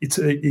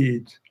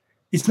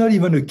 It's not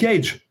even a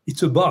cage.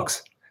 It's a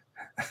box.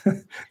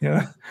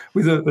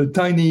 With a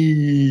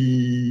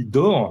tiny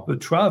door, a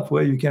trap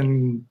where you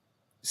can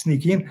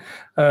sneak in.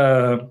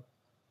 But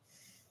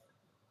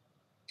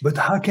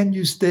how can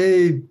you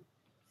stay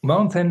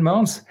months and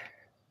months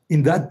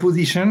in that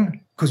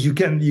position? Because you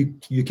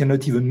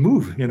cannot even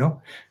move. You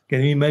know,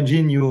 can you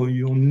imagine your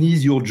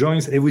knees, your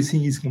joints,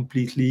 everything is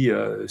completely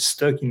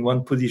stuck in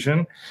one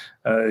position.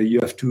 You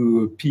have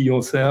to pee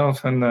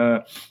yourself, and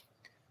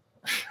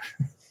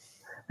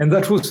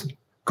that was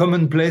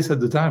commonplace at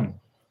the time.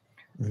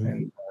 Mm-hmm.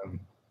 And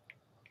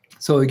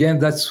so again,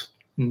 that's,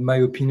 in my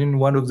opinion,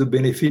 one of the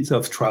benefits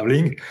of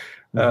traveling.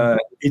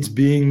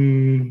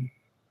 Mm-hmm.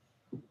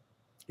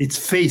 It's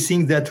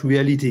facing that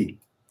reality.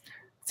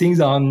 Things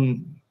are,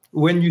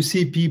 when you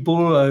see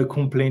people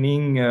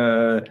complaining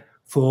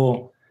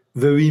for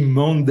very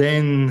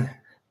mundane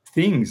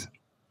things,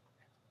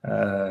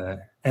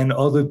 and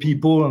other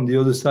people on the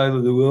other side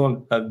of the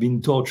world have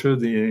been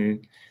tortured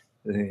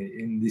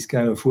in this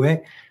kind of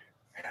way.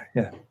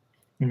 Yeah.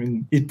 I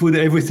mean, it put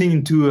everything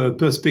into a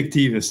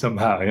perspective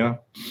somehow, yeah.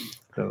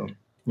 So,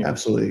 yeah.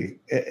 Absolutely,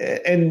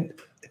 and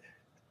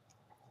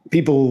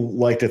people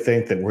like to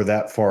think that we're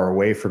that far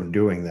away from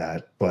doing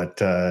that, but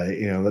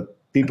that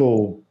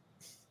people,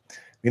 I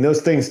mean,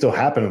 those things still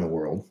happen in the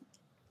world,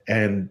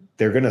 and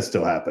they're going to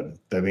still happen.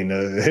 I mean,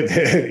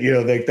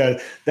 like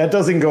that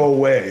doesn't go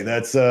away.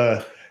 That's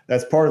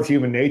part of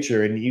human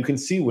nature, and you can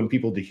see when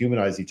people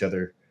dehumanize each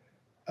other,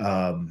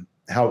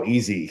 how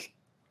easy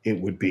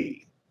it would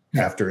be.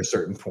 After a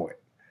certain point,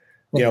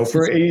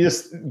 you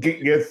just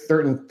get a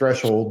certain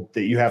threshold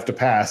that you have to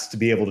pass to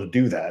be able to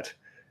do that.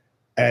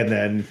 And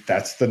then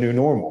that's the new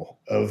normal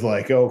of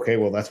like, okay,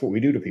 well, that's what we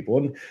do to people.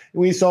 And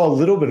we saw a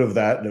little bit of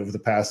that over the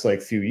past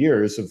like few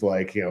years of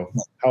like,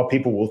 how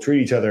people will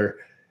treat each other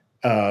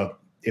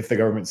if the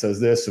government says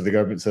this or the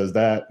government says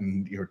that,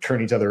 and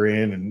turn each other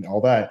in and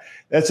all that.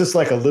 That's just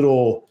like a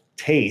little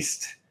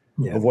taste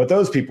of what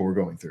those people were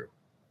going through,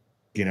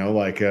 and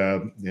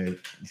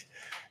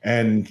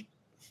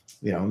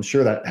I'm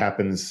sure that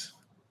happens.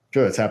 I'm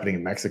sure that's happening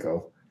in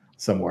Mexico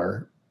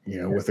somewhere,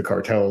 with the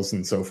cartels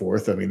and so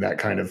forth. I mean, that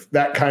kind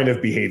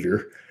of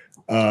behavior,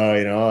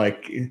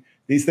 like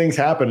these things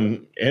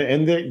happen,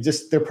 and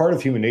they're part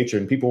of human nature.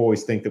 And people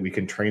always think that we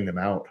can train them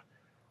out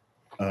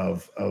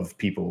of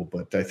people,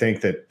 but I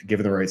think that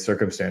given the right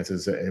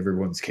circumstances,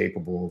 everyone's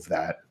capable of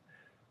that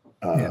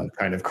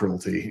kind of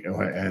cruelty,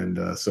 and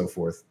so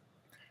forth.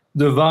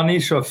 The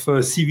varnish of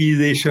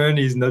civilization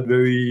is not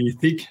very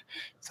thick.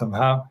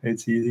 Somehow,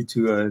 it's easy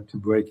to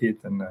break it,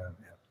 and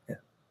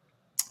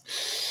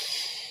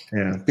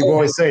Yeah, people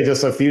always say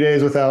just a few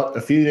days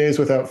without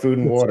food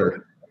and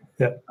water.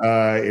 Yeah,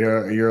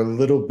 you're a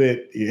little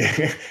bit.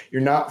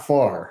 You're not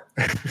far.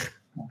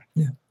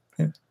 yeah.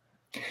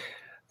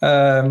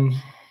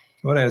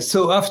 What else?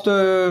 So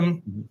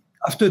after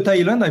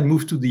Thailand, I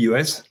moved to the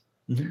US.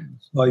 Mm-hmm.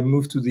 So I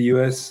moved to the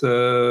US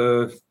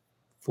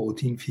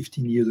 14,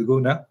 15 years ago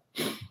now.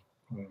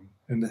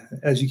 And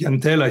as you can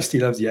tell, I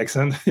still have the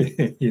accent.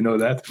 You know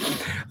that.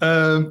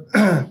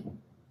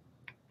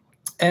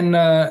 And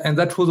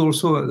that's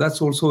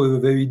also a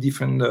very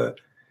different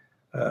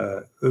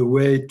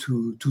way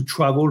to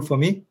travel for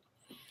me,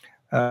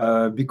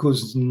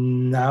 because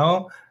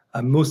now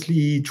I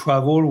mostly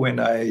travel when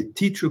I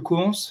teach a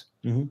course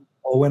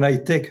or when I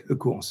take a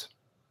course.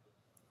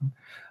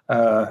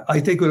 I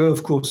take a lot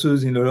of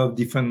courses in a lot of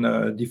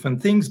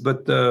different things,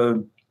 but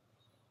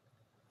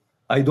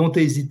I don't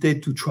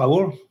hesitate to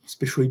travel,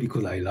 especially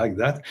because I like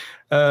that.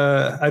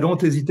 I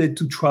don't hesitate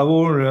to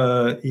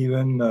travel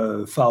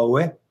even far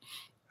away.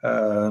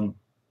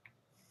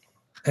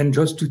 And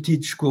just to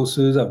teach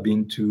courses, I've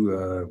been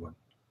to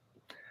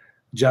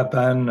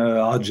Japan,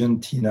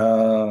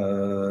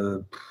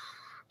 Argentina,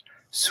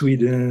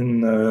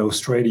 Sweden,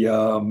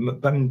 Australia,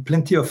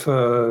 plenty of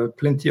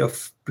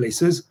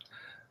places.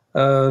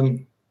 I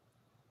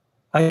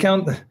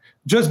can't.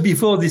 Just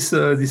before this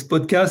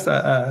podcast,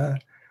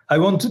 I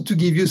wanted to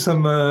give you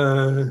some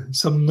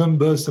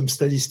numbers, some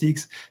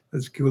statistics.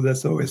 That's cool.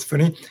 That's always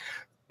funny.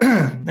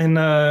 And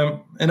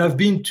I've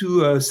been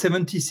to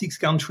 76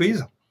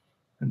 countries,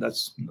 and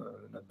that's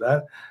not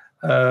bad.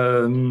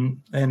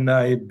 And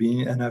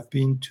I've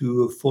been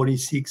to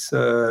 46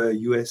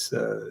 US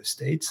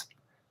states.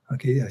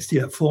 Okay, I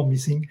still have 4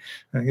 missing.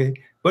 Okay,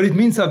 but it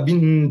means I've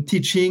been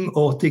teaching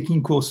or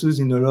taking courses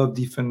in a lot of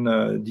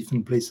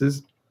different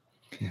places.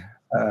 Yeah.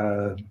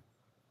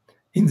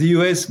 In the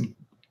US,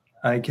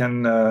 I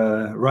can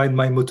ride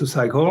my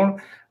motorcycle.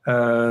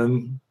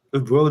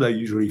 Abroad, I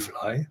usually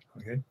fly.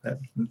 Okay, that's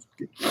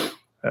okay.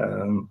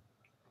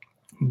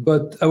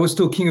 But I was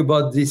talking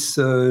about this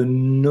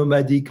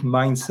nomadic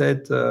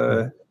mindset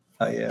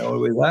I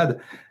always had,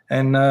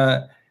 and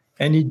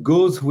it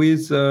goes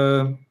with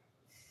a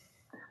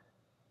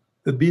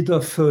bit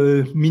of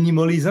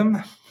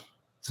minimalism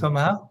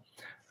somehow.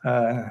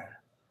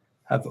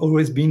 I've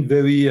always been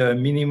very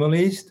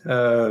minimalist.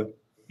 I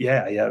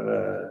have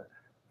a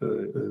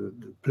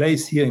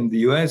place here in the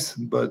US,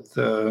 but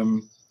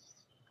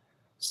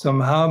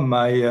somehow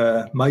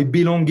my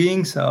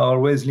belongings are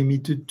always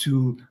limited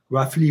to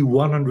roughly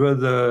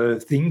 100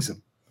 things.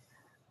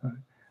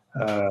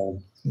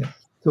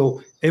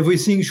 So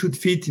everything should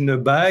fit in a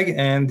bag,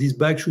 and this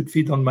bag should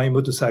fit on my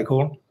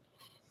motorcycle.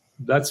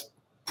 That's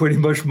pretty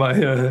much my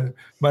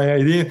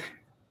idea.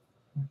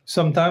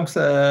 Sometimes,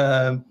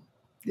 I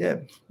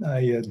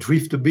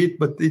drift a bit,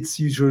 but it's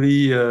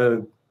usually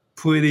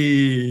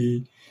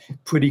pretty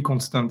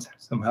constant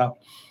somehow.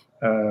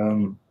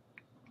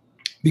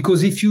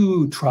 Because if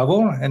you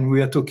travel, and we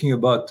are talking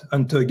about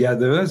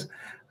hunter-gatherers,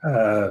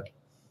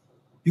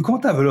 you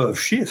can't have a lot of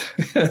shit.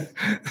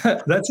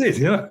 That's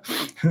it,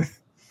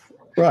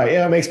 Right.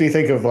 Yeah, it makes me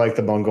think of like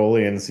the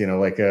Mongolians, the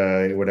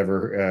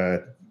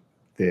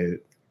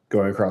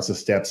going across the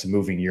steppes,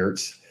 moving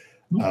yurts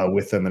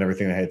with them and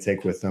everything they had to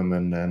take with them,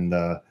 and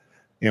a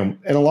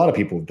lot of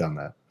people have done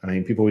that. I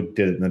mean, people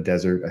did it in the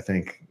desert, I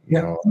think,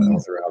 all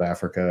throughout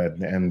Africa,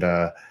 and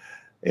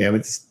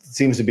it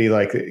seems to be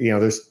like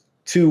there's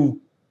 2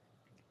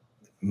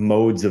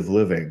 modes of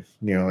living.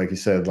 Like you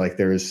said, like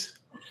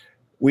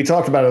we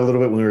talked about it a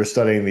little bit when we were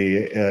studying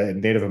the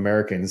Native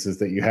Americans, is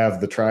that you have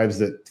the tribes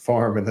that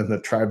farm and then the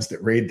tribes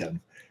that raid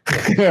them.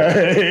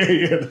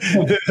 The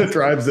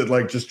tribes that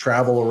like just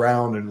travel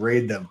around and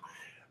raid them.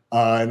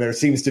 And there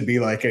seems to be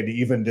like an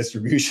even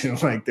distribution.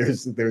 Like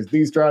there's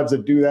these tribes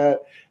that do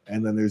that,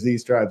 and then there's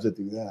these tribes that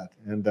do that.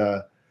 And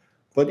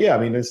but yeah, I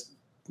mean,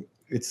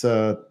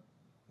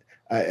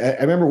 I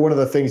remember one of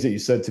the things that you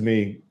said to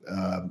me,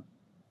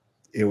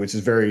 which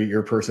is very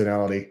your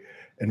personality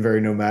and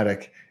very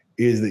nomadic,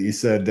 is that you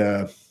said,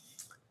 I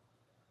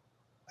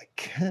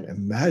can't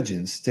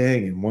imagine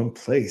staying in one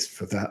place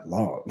for that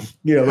long.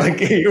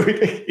 Like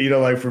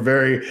like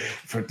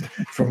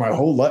for my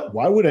whole life.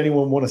 Why would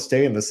anyone want to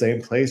stay in the same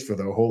place for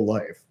their whole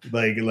life?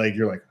 Like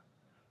you're like,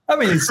 I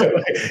mean,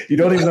 you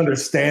don't even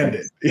understand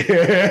it.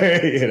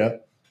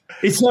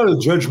 It's not a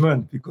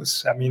judgment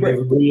because I mean, Right.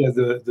 everybody has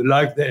the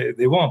life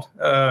they want.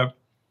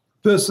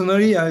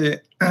 Personally,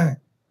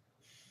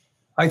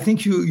 I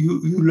think you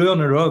learn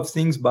a lot of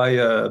things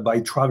by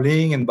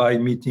traveling and by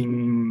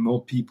meeting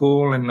more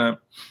people and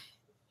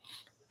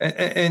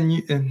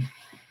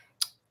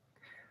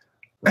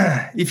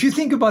if you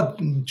think about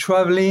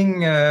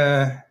traveling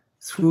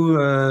through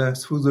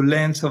the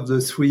lens of the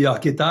three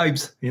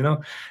archetypes,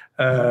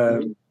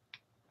 the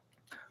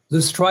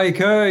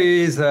striker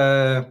is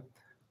the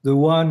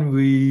one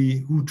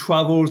who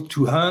travels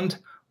to hunt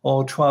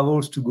or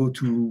travels to go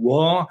to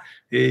war.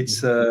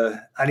 It's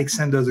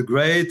Alexander the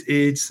Great.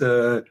 It's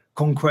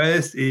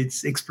conquest.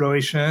 It's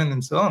exploration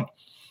and so on.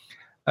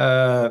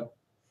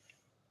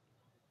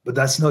 But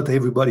that's not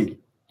everybody.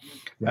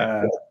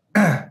 Right.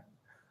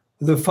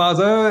 The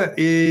father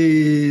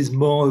is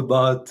more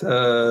about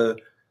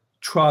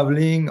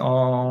traveling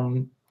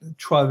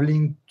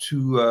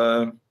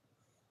to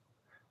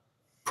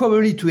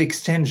probably to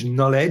exchange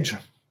knowledge,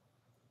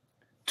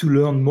 to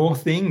learn more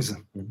things.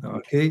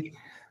 Okay,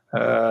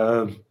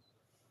 I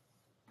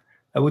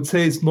would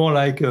say it's more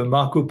like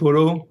Marco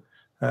Polo,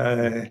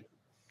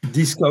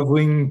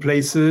 discovering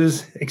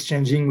places,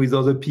 exchanging with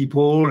other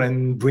people,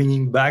 and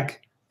bringing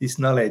back this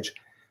knowledge.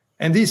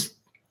 And this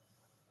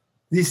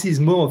is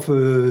more of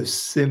a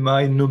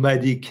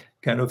semi-nomadic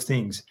kind of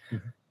things.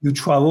 Mm-hmm. You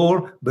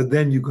travel, but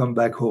then you come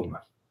back home.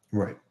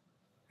 Right.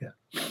 Yeah.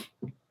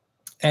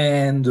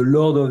 And the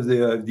Lord of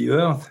the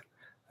Earth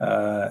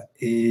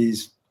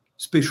is,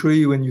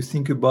 especially when you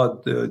think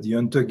about the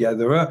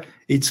hunter-gatherer,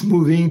 it's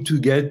moving to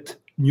get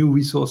new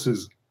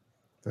resources.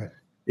 Right.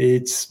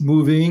 It's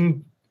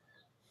moving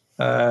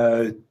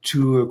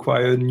to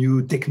acquire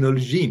new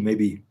technology,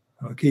 maybe.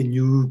 Okay,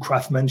 new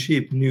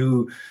craftsmanship,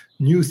 new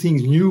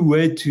things, new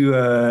way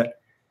to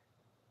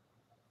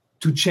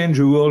change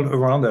the world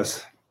around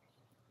us,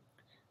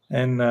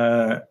 and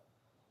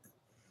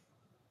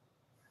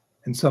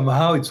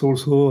somehow it's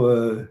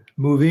also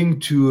moving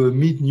to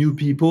meet new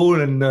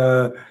people and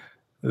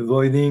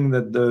avoiding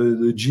that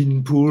the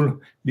gene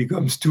pool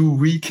becomes too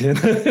weak, and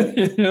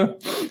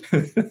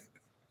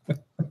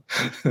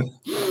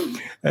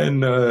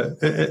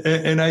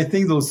and I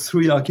think those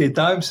three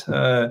archetypes.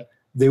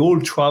 They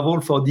all travel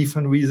for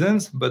different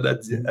reasons, but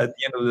at the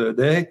end of the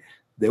day,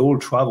 they all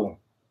travel.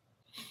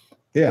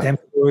 Yeah.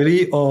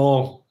 Temporarily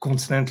or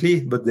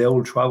constantly, but they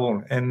all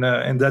travel. And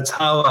that's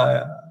how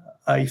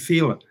I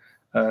feel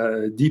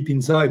deep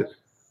inside.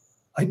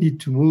 I need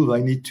to move. I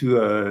need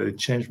to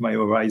change my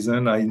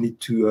horizon. I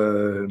need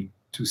to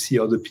see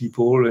other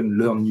people and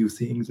learn new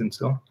things and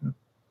so on.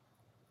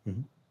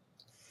 Mm-hmm.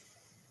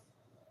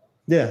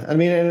 Yeah, I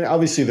mean, and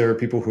obviously there are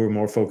people who are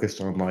more focused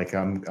on like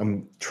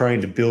I'm trying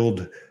to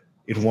build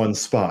in one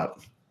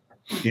spot,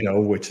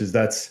 which is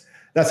that's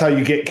how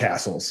you get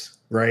castles,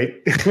 right?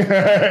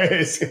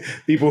 It's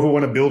people who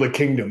want to build a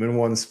kingdom in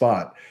one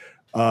spot,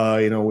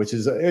 which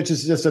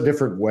is just a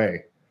different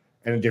way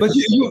and a different.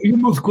 But you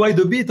moved quite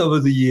a bit over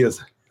the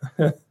years.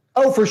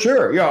 Oh, for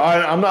sure. Yeah,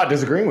 I'm not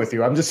disagreeing with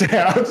you. I'm just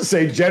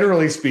saying,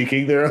 generally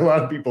speaking, there are a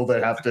lot of people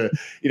that have to,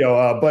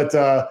 but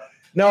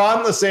no,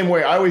 I'm the same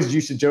way. I always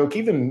used to joke,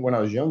 even when I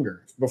was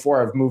younger,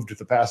 before I've moved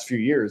the past few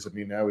years. I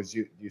mean, I always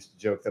used to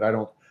joke that I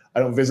don't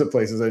visit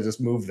places. I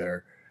just move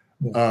there.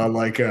 I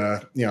lived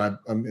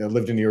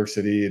in New York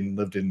City and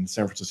lived in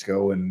San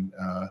Francisco and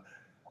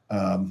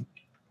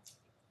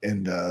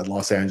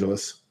Los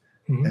Angeles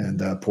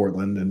and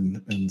Portland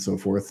and so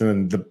forth.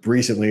 And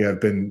recently I've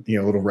been, a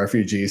little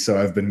refugee.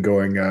 So I've been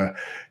going,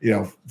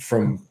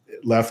 from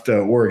left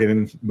Oregon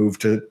and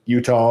moved to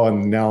Utah,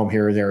 and now I'm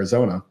here in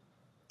Arizona.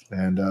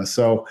 And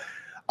so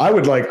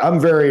I'm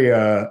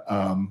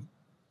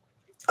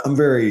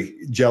very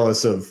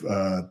jealous of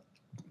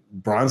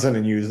Bronson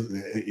and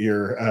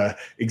your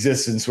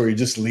existence where you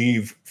just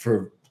leave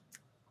for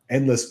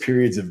endless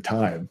periods of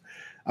time.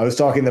 I was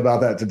talking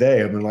about that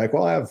today. I've been like,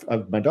 well, I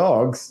have my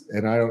dogs,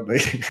 and I don't.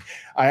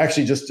 I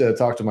actually just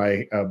talked to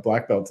my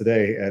black belt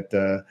today at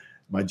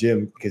my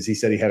gym because he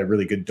said he had a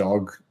really good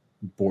dog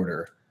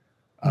boarder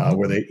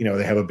where they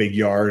have a big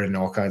yard and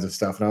all kinds of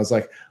stuff. And I was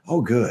like,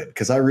 oh, good,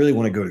 because I really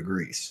want to go to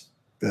Greece.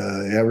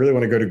 I really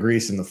want to go to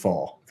Greece in the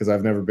fall because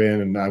I've never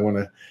been, and I want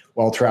to.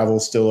 While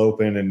travel's still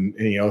open, and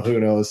who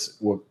knows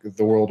what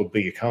the world will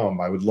become,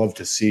 I would love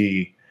to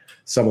see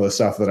some of the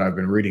stuff that I've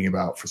been reading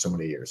about for so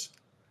many years.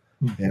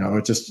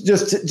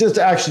 Just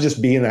actually just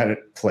be in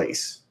that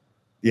place.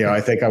 I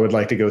think I would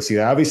like to go see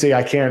that. Obviously,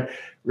 I can't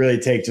really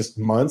take just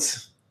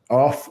months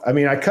off. I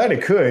mean, I kind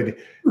of could,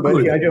 but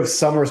I do have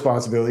some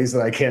responsibilities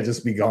that I can't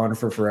just be gone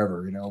for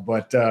forever.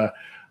 But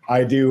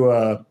I do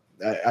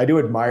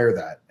admire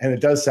that, and it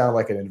does sound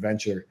like an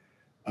adventure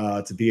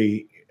to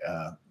be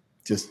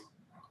just.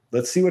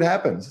 Let's see what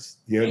happens.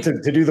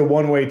 To do the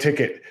one-way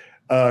ticket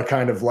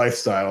kind of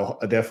lifestyle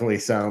definitely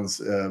sounds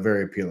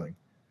very appealing.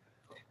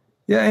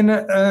 Yeah,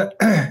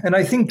 and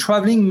I think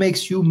traveling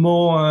makes you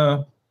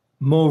more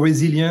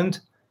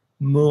resilient,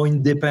 more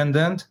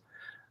independent.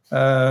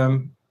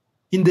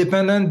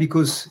 Independent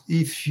because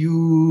if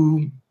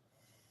you're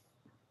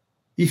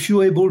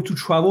able to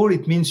travel,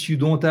 it means you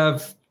don't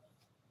have,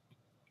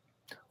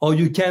 or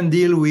you can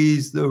deal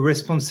with the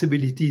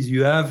responsibilities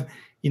you have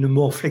in a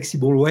more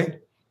flexible way.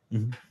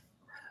 Mhm.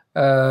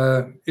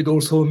 It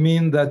also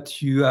means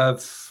that you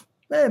have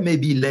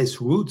maybe less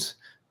routes.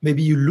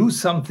 Maybe you lose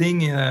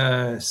something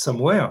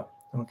somewhere.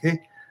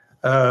 Okay,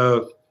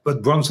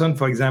 but Bronson,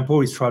 for example,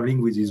 is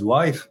traveling with his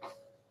wife,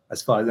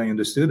 as far as I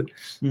understood.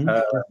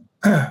 Mhm.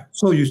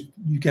 So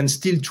you can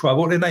still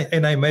travel,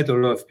 and I met a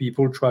lot of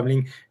people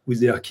traveling with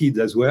their kids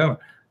as well,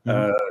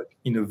 Mhm.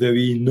 in a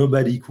very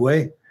nomadic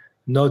way,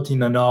 not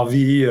in an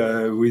RV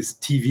with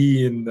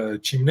TV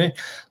and chimney,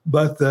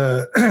 but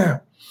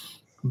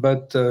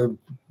but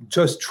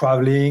just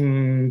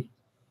traveling.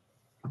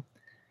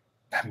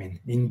 I mean,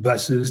 in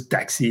buses,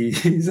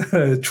 taxis,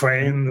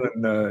 trains,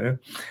 and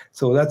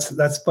so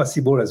that's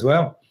possible as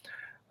well.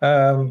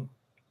 Um,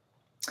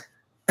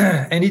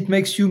 and it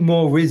makes you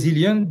more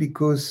resilient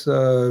because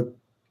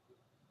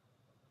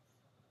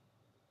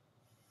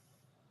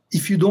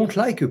if you don't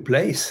like a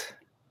place,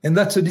 and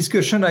that's a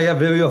discussion I have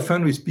very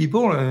often with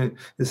people,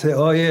 they say,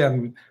 "Oh yeah,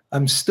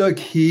 I'm stuck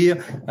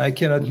here. I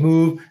cannot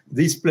move.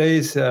 This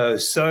place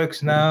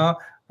sucks now.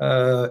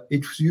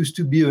 It used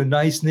to be a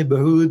nice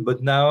neighborhood,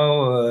 but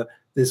now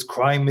there's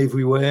crime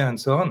everywhere and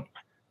so on."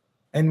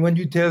 And when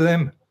you tell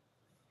them,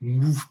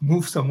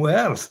 move somewhere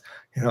else,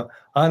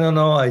 I don't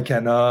know, I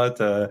cannot,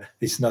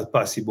 it's not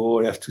possible,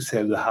 I have to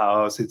sell the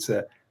house.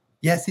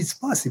 Yes, it's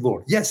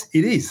possible. Yes,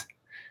 it is.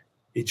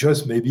 It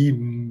just may be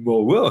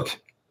more work.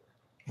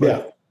 But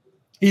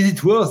Yeah. is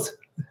it worth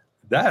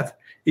that?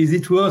 Is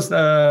it worth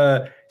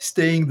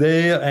staying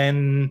there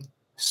and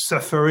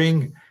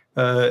suffering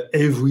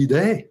every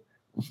day?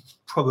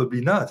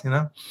 Probably not,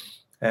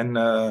 And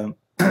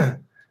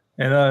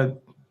and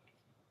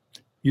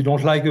you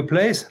don't like a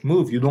place,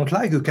 move. You don't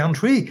like a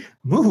country,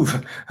 move.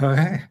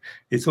 Okay?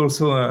 It's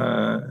also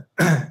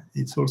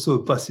it's also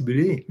a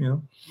possibility,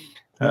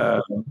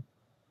 Uh,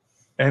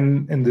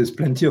 and there's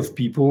plenty of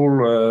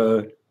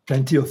people,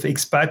 plenty of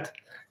expat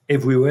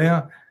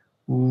everywhere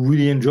who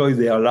really enjoy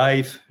their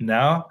life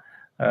now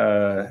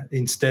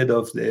instead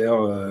of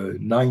their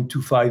 9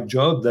 to 5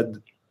 job that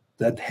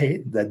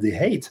they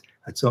hate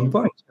at some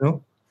point.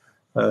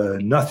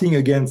 Nothing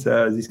against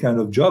this kind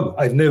of job.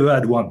 I've never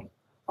had one.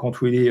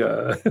 Can't really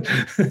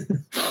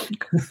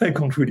I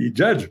can't really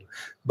judge,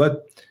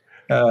 but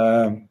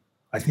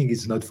I think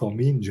it's not for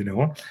me in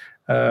general.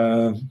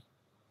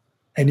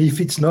 And if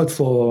it's not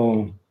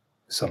for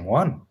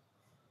someone,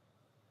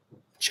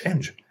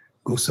 change,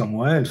 go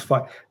somewhere else.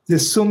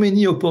 There's so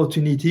many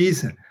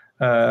opportunities.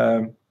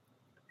 Uh,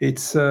 it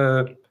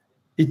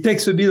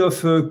takes a bit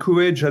of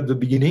courage at the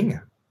beginning,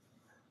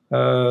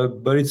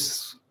 but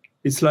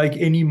it's like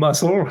any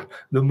muscle.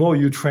 The more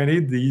you train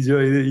it, the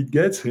easier it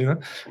gets.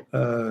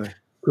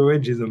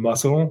 Courage is a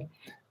muscle,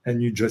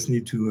 and you just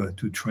need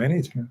to train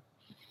it.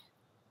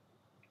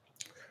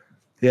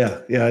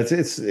 Yeah.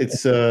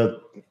 It's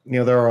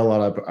there are a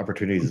lot of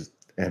opportunities,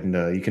 and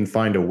you can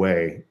find a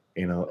way,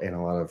 in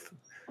a lot of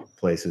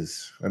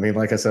places. I mean,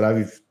 like I said,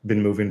 I've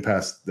been moving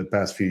past the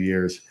past few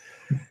years,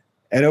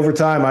 and over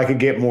time I could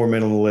get more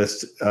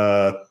minimalist.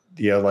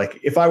 Like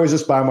if I was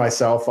just by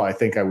myself, I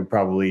think I would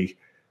probably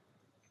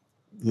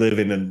live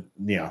in an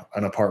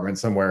apartment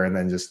somewhere, and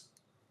then just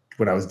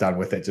when I was done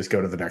with it, just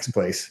go to the next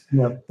place.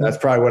 Yeah. That's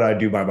probably what I'd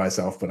do by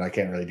myself, but I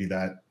can't really do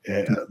that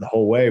the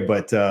whole way.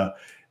 But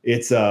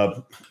it's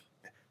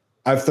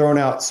I've thrown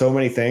out so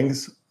many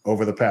things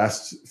over the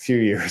past few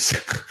years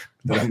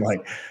that I'm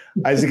like,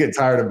 I just get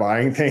tired of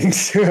buying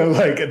things.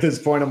 Like at this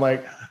point, I'm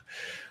like,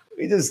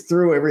 we just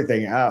threw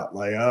everything out.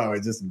 Like, oh, we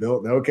just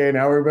built. Okay,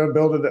 now we're gonna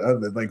build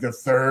it like the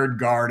third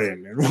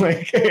garden, and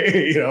like,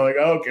 like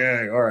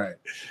okay, all right.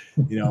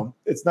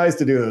 It's nice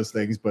to do those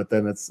things, but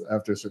then it's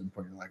after a certain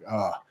point, you're like,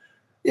 oh.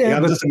 Yeah,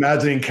 I'm just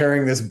imagining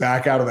carrying this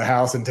back out of the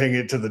house and taking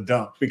it to the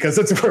dump because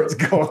that's where it's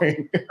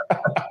going.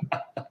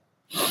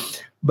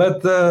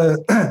 But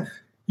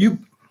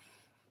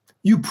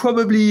you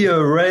probably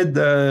read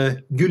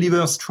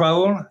Gulliver's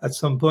Travel at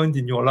some point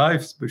in your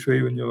life,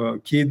 especially when you were a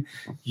kid.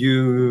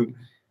 You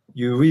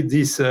read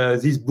this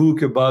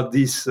book about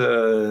this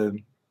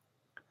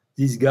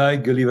guy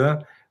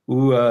Gulliver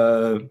who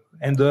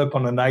ended up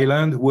on an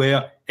island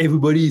where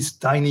everybody is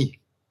tiny.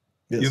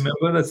 Yes. You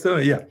remember that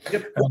story? Yeah.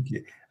 Yep.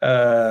 Okay.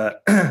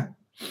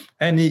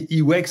 And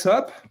he wakes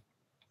up,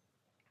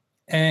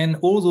 and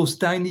all those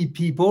tiny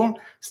people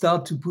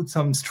start to put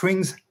some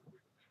strings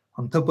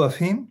on top of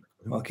him.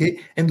 Okay.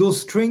 And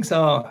those strings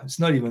it's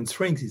not even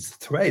strings, it's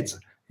threads,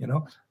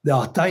 they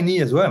are tiny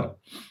as well.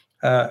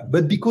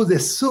 But because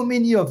there's so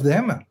many of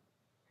them,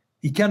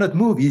 he cannot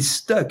move. He's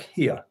stuck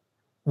here.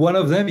 One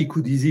of them, he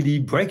could easily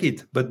break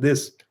it, but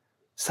there's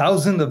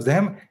thousands of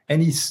them,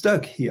 and he's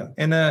stuck here.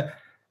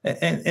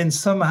 And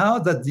somehow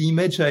that's the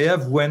image I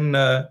have when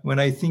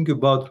I think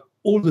about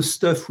all the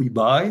stuff we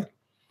buy.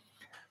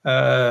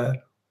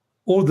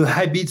 all the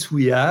habits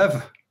we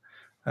have,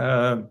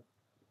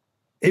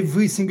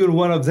 every single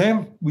one of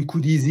them, we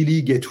could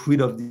easily get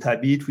rid of this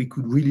habit. We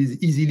could really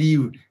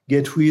easily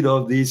get rid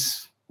of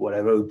this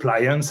whatever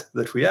appliance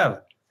that we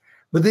have.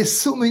 But there's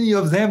so many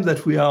of them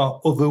that we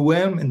are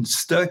overwhelmed and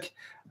stuck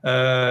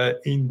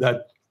in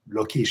that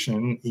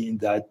location, in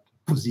that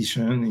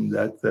position, in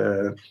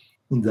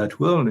that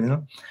world,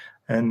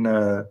 And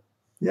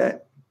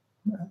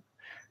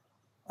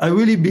I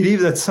really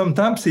believe that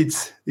sometimes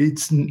it's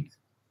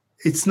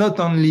not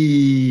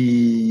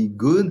only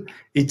good,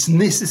 it's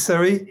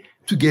necessary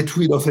to get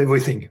rid of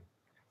everything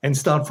and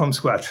start from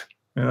scratch.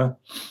 I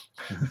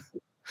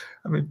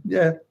mean,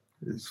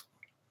 it's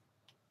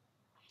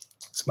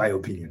my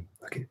opinion.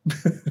 Okay.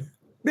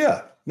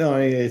 Yeah, no,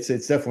 it's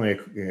definitely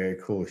a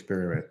cool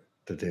experiment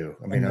to do.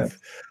 I mean,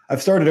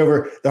 I've started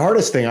over. The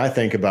hardest thing I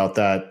think about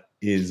that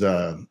is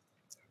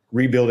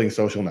rebuilding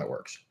social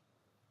networks.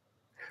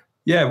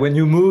 Yeah, when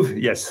you move,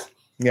 yes.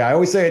 Yeah, I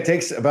always say it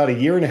takes about a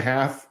year and a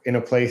half in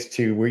a place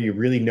to where you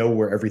really know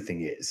where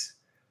everything is.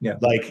 Yeah,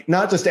 like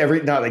not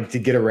like to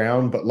get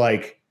around, but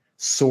like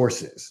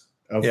sources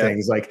of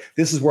things. Like,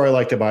 this is where I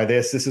like to buy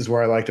this. This is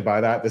where I like to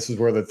buy that. This is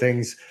where the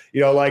things,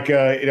 like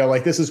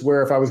this is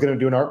where, if I was going to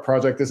do an art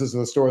project, this is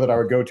the store that I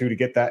would go to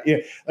get that.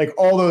 Like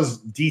all those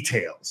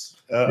details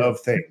of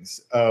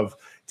things.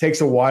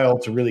 Takes a while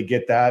to really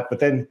get that. But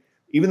then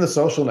even the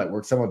social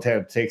network,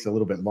 takes a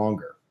little bit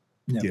longer.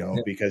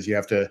 Because you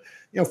have to,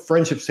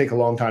 friendships take a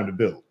long time to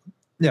build.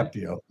 Yeah.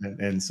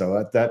 And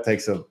so that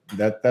takes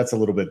that's a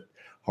little bit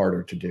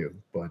harder to do,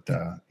 but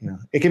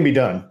it can be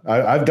done.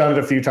 I've done it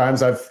a few times.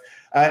 That's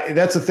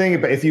the thing.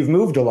 But if you've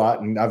moved a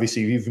lot, and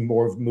obviously you've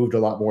moved a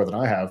lot more than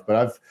I have, but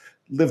I've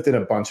lived in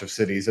a bunch of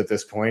cities at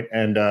this point.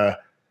 And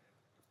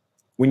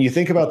when you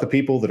think about the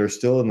people that are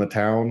still in the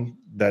town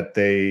that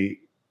they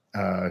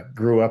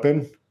grew up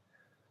in,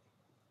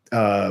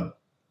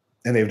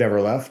 and they've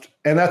never left,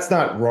 and that's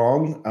not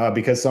wrong,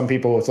 because some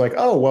people, it's like,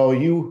 oh, well,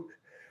 you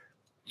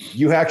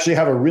actually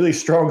have a really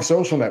strong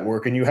social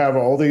network, and you have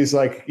all these,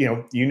 like,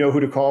 who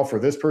to call for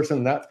this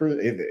person, that person,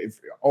 if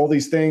all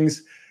these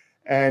things.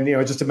 And,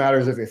 it just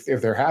matters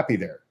if they're happy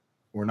there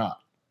or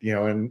not,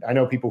 and I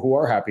know people who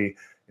are happy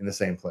in the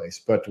same place.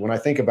 But when I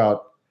think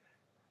about,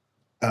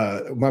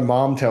 my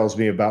mom tells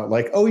me about,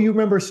 like, oh, you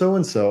remember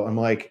so-and-so? I'm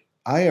like,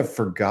 I have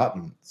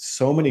forgotten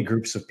so many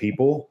groups of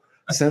people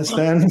since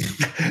then.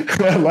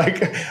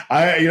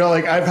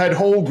 I've had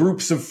whole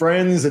groups of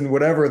friends and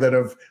whatever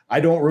that I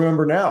don't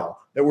remember now,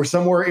 that were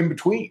somewhere in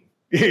between.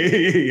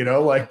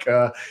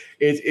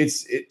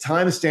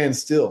 Time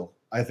stands still,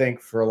 I think,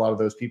 for a lot of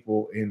those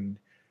people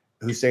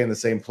who stay in the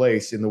same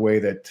place, in the way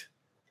that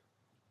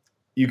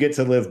you get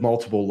to live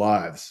multiple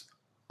lives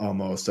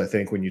almost. I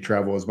think when you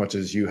travel as much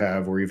as you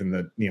have, or even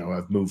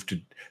I've moved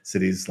to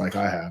cities like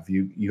I have,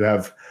 you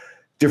have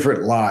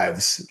different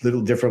lives,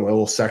 different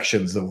little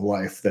sections of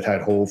life that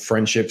had whole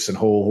friendships and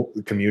whole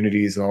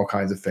communities and all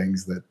kinds of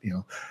things that,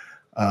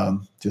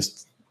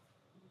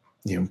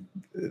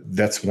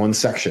 that's one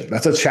section.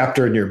 That's a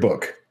chapter in your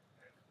book.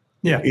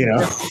 Yeah.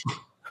 Yeah.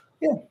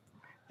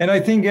 And I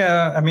think,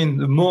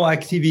 the more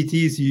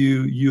activities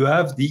you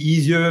have, the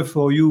easier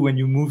for you when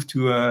you move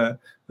to a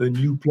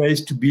new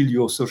place to build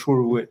your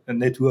social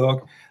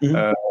network,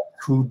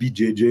 through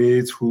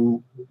BJJ,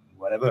 through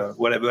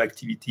whatever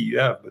activity you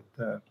have.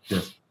 But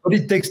but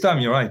it takes time.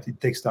 You're right. It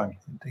takes time.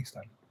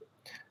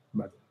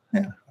 But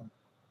yeah,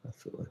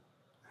 absolutely.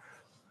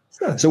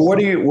 So what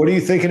are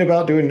you thinking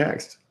about doing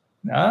next?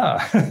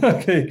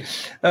 Okay.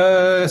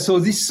 So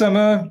this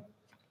summer,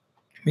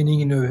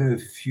 meaning in a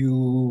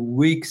few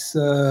weeks,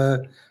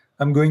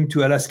 I'm going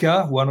to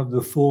Alaska, one of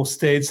the 4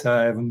 states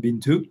I haven't been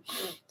to,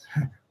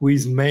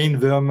 with Maine,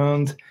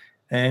 Vermont,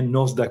 and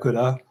North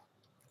Dakota.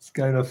 It's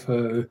kind of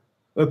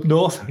up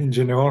north in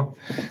general,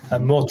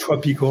 and more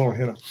tropical.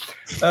 And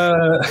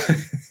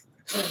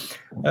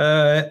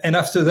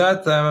after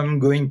that, I'm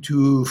going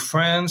to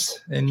France,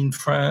 and in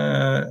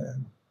France,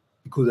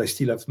 because I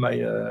still have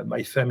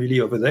my family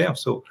over there,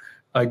 so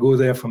I go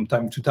there from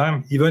time to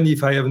time. Even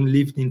if I haven't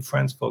lived in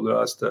France for the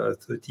last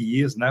 30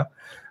 years now,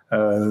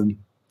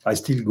 I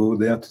still go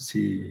there to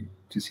see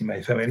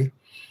my family.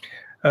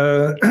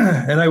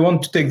 And I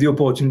want to take the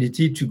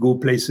opportunity to go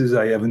places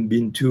I haven't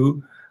been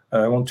to.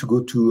 I want to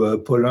go to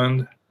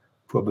Poland,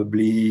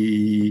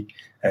 probably,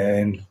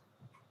 and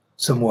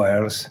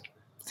somewhere else.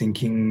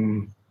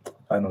 Thinking,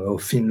 I don't know,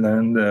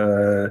 Finland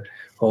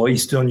or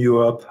Eastern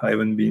Europe. I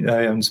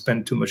haven't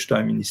spent too much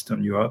time in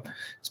Eastern Europe.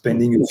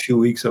 Spending a few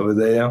weeks over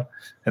there,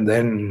 and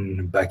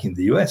then back in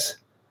the US,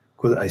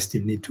 because I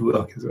still need to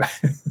work as well.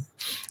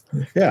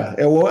 Yeah.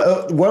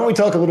 Well, why don't we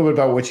talk a little bit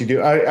about what you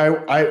do?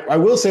 I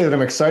will say that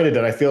I'm excited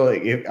that I feel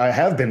like I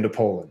have been to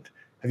Poland.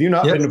 Have you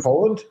not been to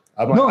Poland?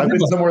 I've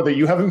been somewhere that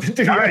you haven't been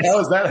to. Nice. How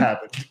has that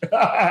happened?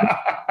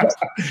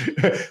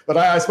 But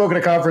I spoke at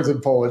a conference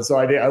in Poland, so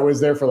I was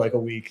there for like a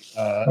week.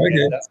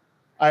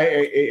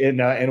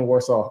 In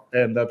Warsaw,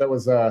 and that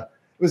was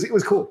it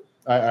was cool.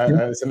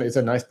 It's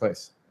a nice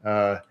place.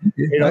 Ate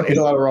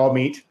a lot of raw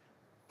meat.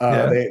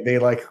 They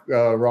like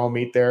raw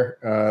meat there.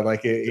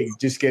 Like it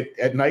just get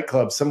at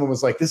nightclubs. Someone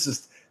was like, "This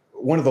is."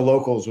 One of the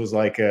locals was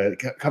like,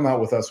 "Come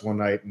out with us one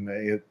night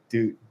and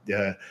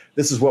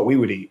this is what we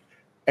would eat,"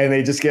 and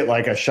they just get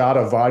like a shot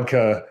of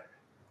vodka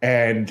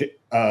and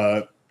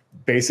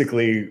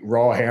basically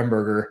raw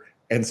hamburger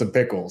and some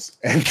pickles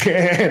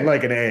and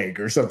like an egg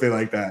or something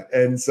like that.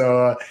 And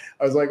so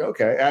I was like,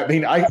 okay. I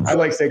mean, I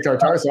like steak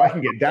tartare, so I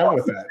can get down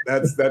with that.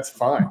 That's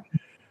fine.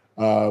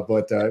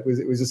 But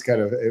it was just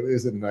kind of, it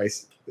was a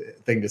nice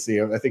thing to see.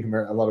 I think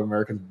a lot of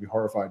Americans would be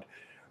horrified.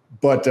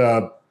 But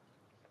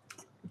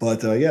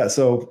yeah,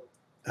 so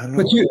I don't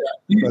know.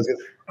 But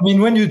I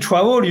mean, when you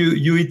travel,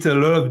 you eat a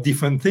lot of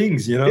different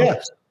things, you know? Yeah.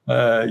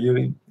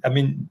 I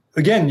mean,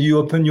 again, you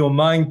open your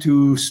mind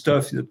to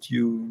stuff that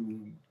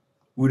you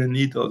wouldn't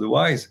eat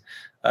otherwise.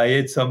 I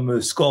ate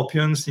some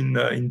scorpions in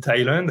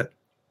Thailand,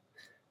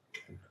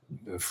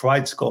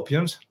 fried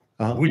scorpions,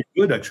 really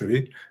good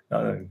actually.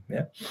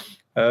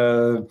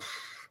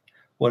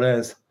 What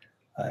else?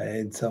 I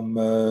had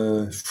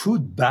some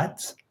fruit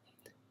bats.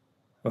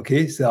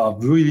 Okay, so they are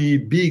really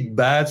big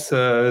bats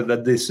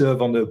that they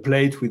serve on a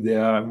plate with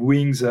their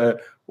wings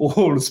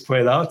all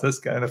spread out. That's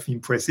kind of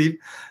impressive.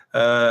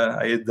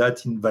 I had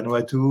that in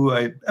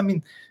Vanuatu. I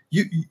mean,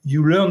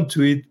 you learn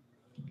to eat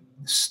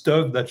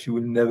stuff that you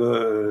will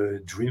never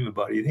dream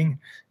about eating.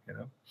 You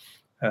know,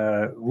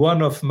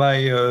 one of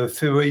my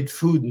favorite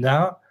food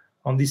now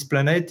on this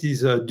planet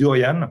is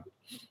durian.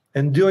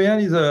 And durian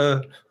is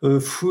a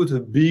fruit, a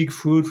big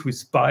fruit with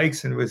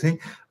spikes and everything.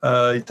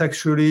 It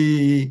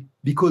actually,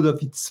 because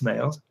of its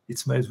smells, it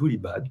smells really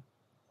bad.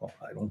 Well,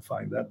 I don't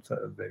find that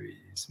very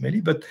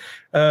smelly, but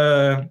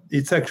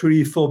it's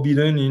actually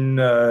forbidden in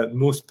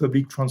most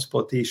public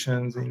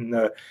transportations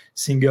in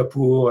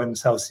Singapore and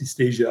Southeast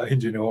Asia in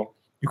general.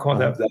 You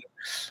can't have that.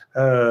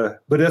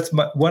 But that's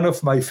one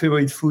of my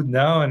favorite food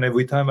now, and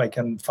every time I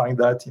can find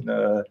that in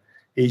an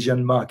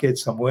Asian market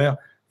somewhere,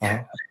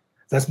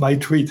 that's my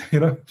treat, you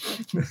know.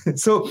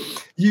 So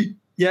you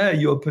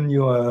open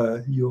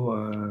your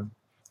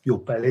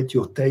palate,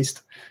 your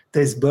taste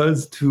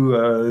buds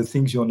to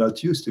things you're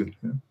not used to.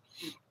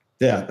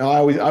 Yeah, no, I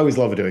always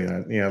love doing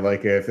that. You know,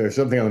 like if there's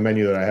something on the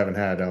menu that I haven't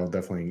had, I'll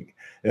definitely.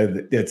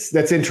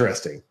 That's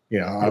interesting.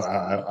 You know,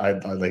 I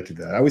like to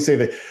do that. I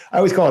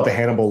always call it the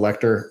Hannibal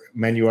Lecter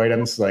menu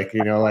items. Like,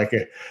 you know, like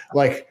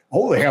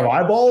oh, they have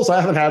eyeballs. I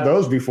haven't had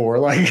those before.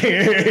 Like,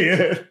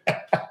 you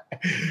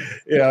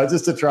know,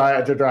 just to try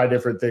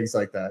different things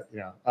like that.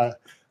 You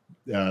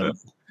know,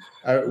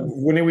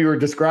 when we were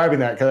describing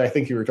that, because I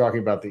think you were talking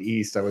about the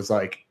East, I was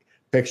like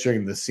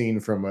picturing the scene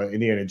from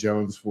Indiana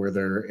Jones where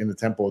they're in the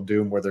Temple of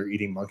Doom where they're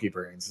eating monkey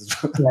brains.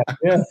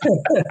 Yeah.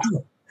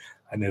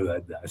 I never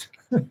had that.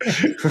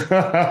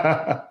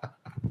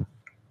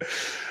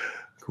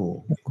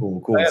 Cool.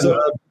 So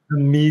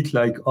meat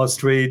like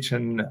ostrich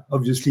and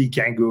obviously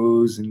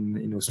kangaroos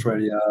in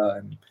Australia.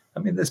 And I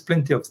mean, there's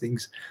plenty of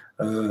things.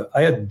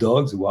 I had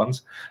dogs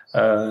once.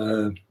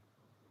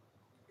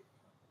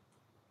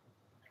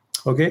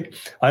 Okay,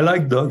 I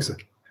like dogs,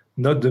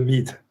 not the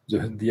meat,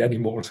 the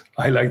animals.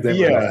 I like them.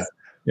 Yeah.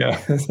 Yeah.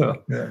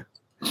 So, yeah.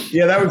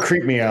 Yeah, that would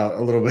creep me out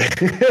a little bit.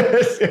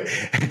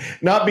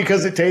 Not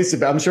because it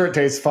tasted bad. I'm sure it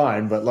tastes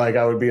fine, but like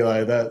I would be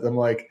like that. I'm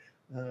like,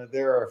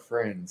 they're our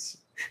friends.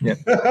 Yeah.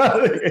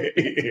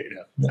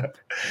 You know?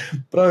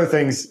 But other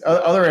things,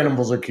 other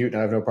animals are cute, and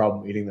I have no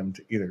problem eating them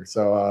either.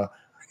 So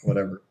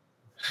whatever.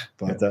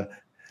 But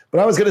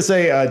I was going to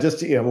say just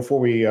before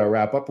we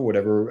wrap up or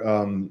whatever,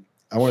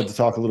 I wanted to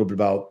talk a little bit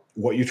about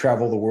what you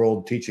travel the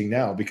world teaching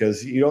now,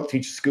 because you don't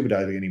teach scuba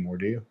diving anymore,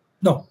 do you?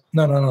 No.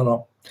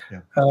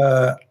 Yeah.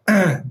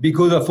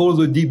 Because of all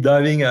the deep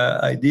diving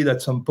I did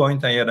at some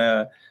point, I had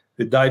a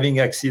diving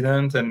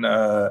accident, and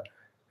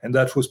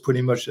that was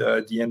pretty much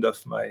the end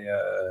of my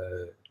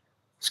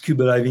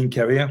scuba diving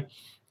career.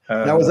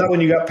 Now, was that when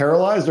you got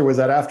paralyzed, or was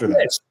that after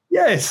that?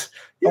 Yes.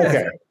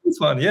 Okay. This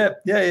one, yeah.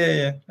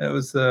 I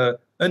was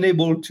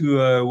unable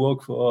to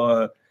walk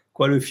for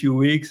quite a few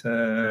weeks,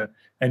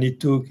 and it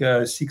took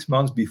 6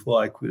 months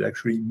before I could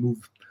actually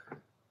move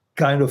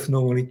kind of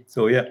normally.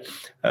 So yeah.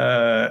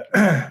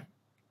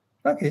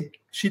 Okay,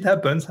 shit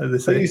happens, as they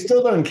say. So you've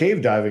still done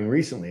cave diving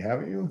recently,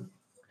 haven't you?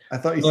 I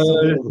thought you still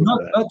did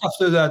not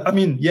after that. I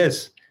mean,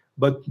 yes,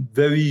 but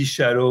very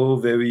shallow,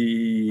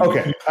 very...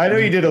 Okay, I know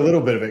you did a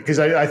little bit of it, because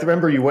I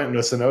remember you went into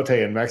a cenote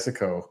in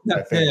Mexico,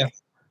 I think. Yeah.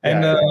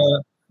 And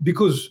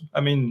because, I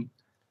mean,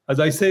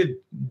 as I said,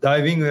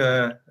 diving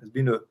has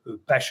been a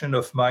passion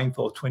of mine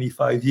for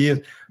 25 years.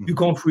 You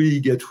can't really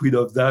get rid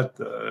of that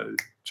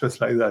just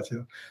like that. You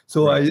know?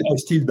 So right. I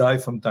still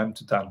dive from time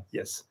to time,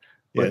 yes.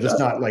 Yeah, but, just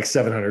not like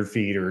 700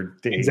 feet or...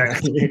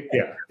 Exactly.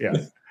 Yeah.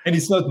 And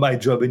it's not my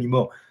job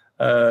anymore.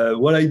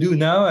 What I do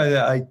now,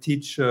 I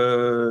teach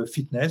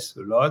fitness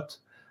a lot.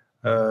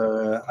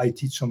 I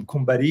teach some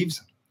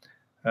combatives.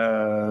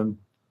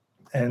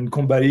 And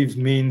combative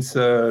means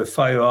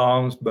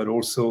firearms, but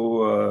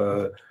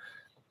also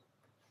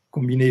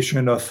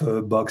combination of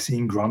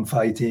boxing, ground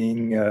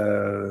fighting,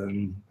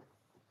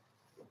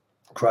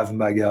 Krav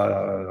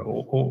Maga,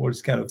 all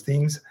these kind of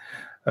things.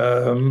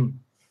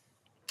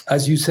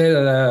 as you said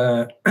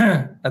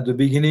at the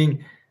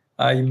beginning,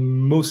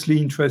 I'm mostly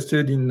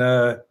interested in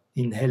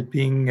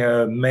helping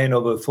men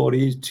over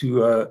 40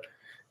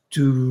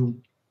 to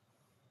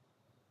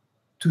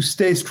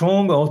stay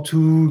strong or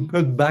to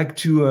get back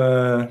to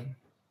a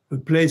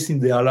place in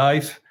their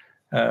life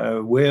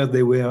where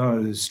they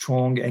were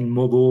strong and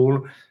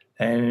mobile,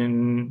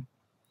 and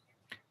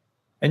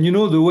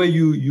the way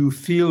you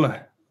feel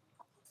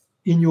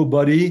in your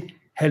body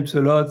helps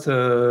a lot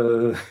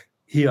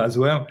here as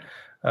well.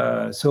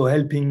 So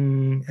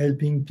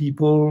helping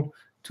people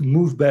to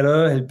move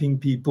better, helping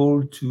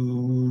people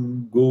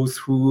to go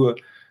through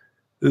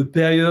a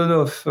period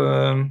of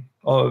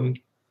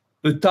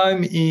a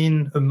time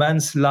in a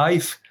man's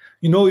life.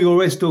 You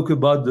always talk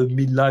about the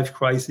midlife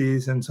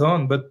crisis and so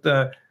on, but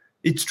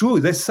it's true.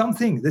 There's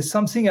something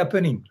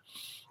happening.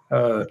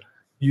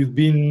 You've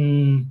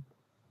been,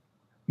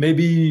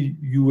 maybe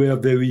you were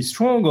very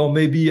strong, or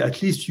maybe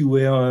at least you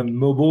were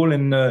mobile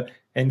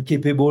and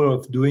capable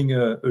of doing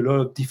a lot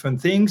of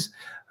different things.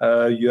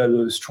 You had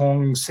a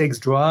strong sex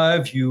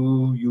drive.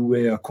 You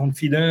were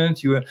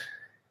confident.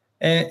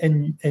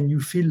 And you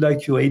feel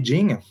like you're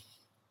aging.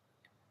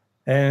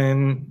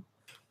 And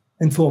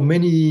for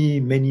many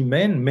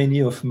men, many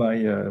of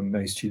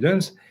my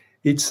students,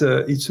 it's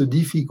a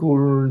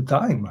difficult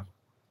time.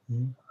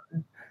 Mm-hmm.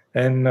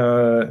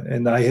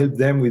 And I help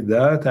them with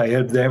that. I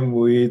help them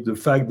with the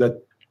fact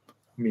that,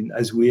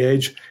 as we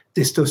age,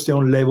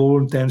 testosterone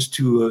level tends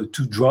to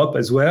drop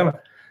as well,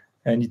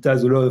 and it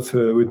has a lot of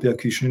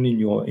repercussion in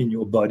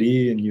your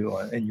body and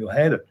your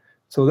head.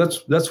 So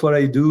that's what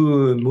I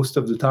do most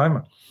of the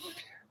time.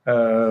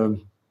 Yeah.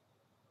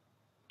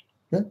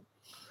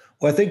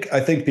 Well, I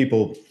think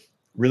people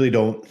really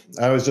don't.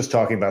 I was just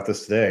talking about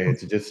this today in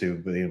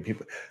jiu-jitsu, but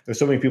people. There's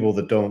so many people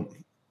that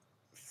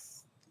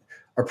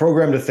are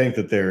programmed to think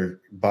that their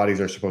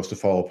bodies are supposed to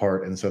fall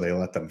apart, and so they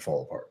let them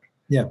fall apart.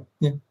 Yeah.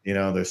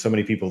 There's so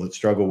many people that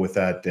struggle with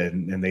that,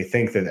 and they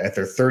think that at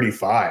their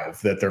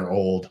 35 that they're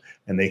old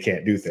and they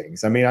can't do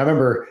things. I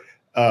remember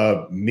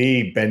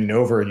me bending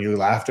over and you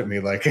laughed at me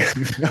like you're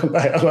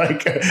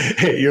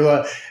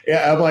like,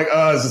 yeah, I'm like,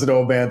 oh, this is an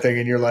old man thing,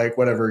 and you're like,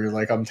 whatever. You're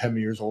like, I'm 10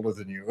 years older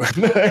than you.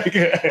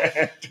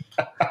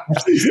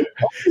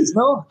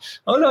 No,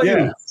 oh no,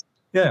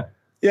 yeah.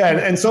 Yeah,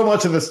 and so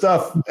much of the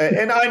stuff,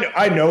 and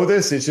I know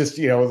this. It's just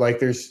like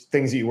there's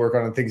things that you work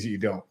on and things that you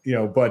don't.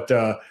 But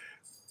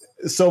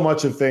so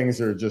much of things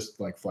are just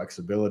like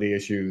flexibility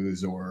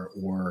issues or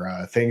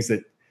things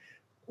that,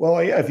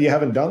 well, yeah, if you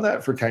haven't done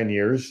that for 10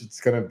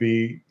 years, you're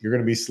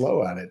going to be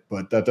slow at it.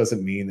 But that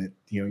doesn't mean that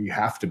you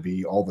have to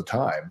be all the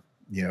time.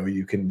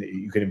 You can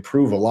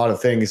improve a lot of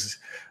things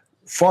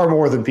far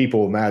more than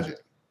people imagine.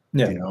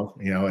 Yeah.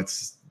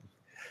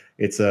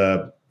 It's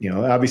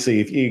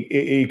obviously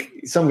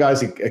if some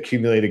guys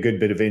accumulate a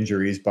good bit of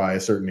injuries by a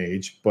certain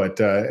age, but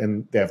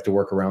and they have to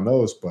work around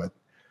those. But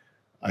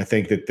I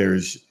think that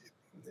there's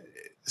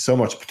so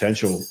much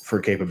potential for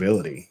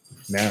capability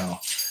now.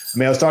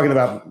 I was talking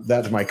about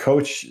that to my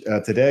coach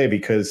today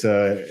because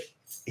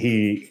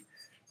he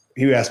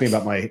asked me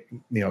about my,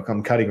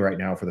 I'm cutting right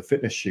now for the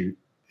fitness shoot,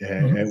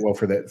 and well,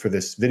 for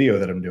this video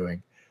that I'm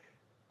doing,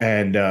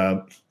 and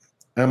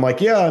I'm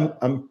like, yeah,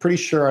 I'm pretty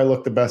sure I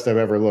look the best I've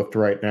ever looked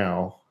right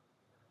now.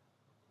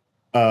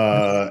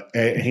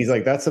 And he's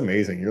like, that's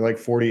amazing. You're like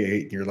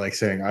 48 and you're like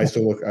saying I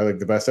look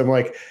the best. I'm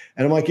like,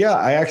 yeah,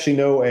 I actually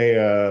know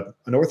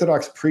an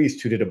Orthodox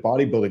priest who did a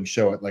bodybuilding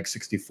show at like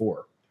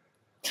 64.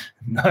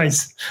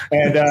 Nice.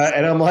 And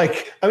I'm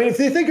like, if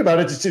they think about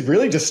it, it's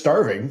really just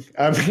starving.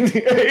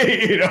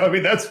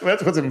 That's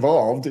what's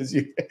involved is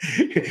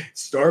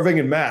starving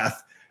and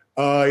math,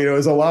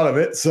 is a lot of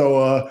it.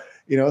 So,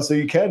 so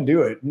you can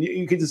do it.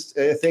 You can just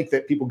think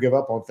that people give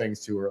up on things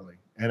too early.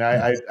 And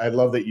I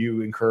love that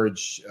you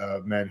encourage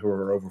men who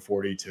are over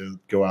 40 to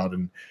go out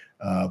and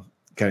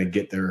kind of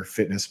get their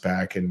fitness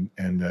back and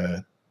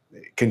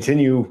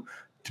continue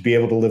to be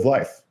able to live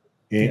life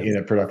in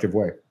a productive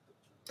way.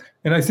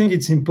 And I think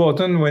it's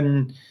important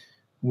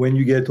when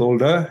you get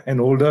older,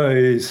 and older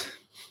is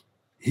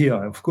here,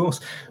 of course,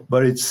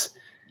 but it's,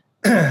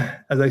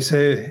 as I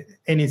say,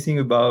 anything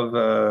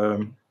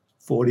above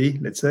 40,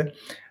 let's say,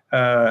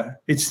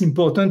 it's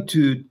important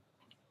to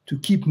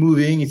keep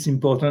moving. It's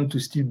important to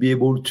still be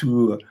able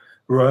to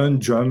run,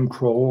 jump,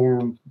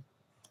 crawl,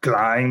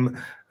 climb,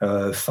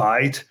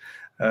 fight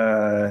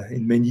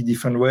in many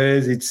different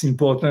ways. It's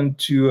important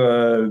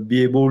to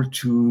be able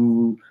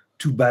to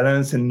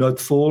balance and not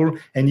fall.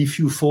 And if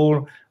you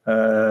fall,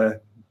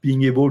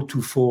 being able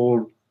to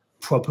fall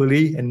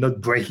properly and not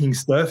breaking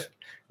stuff,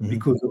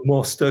 because the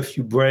more stuff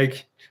you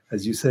break,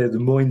 as you say, the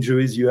more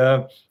injuries you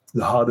have,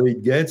 the harder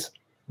it gets.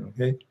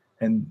 Okay,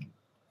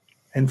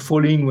 and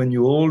falling when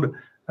you're old,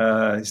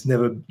 it's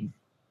never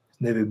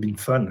been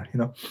fun,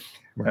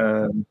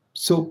 Right.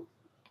 So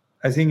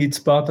I think it's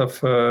part of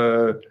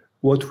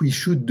what we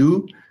should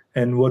do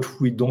and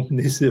what we don't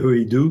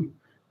necessarily do,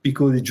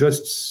 because it's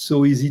just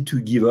so easy to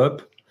give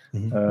up.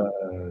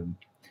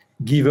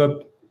 Give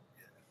up,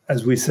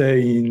 as we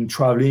say in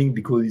traveling,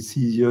 because it's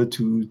easier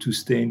to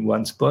stay in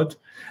one spot.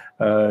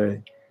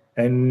 And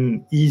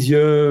and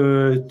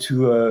easier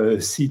to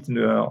sit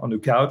on the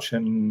couch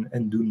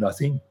and do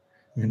nothing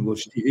and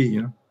watch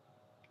TV.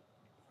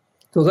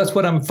 So that's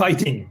what I'm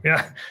fighting.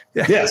 Yeah.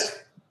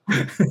 Yes.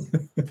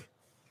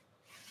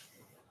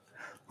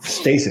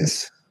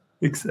 Stasis.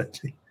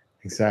 Exactly.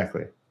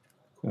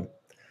 Cool.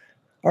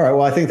 All right.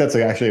 Well, I think that's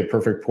actually a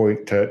perfect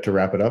point to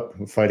wrap it up.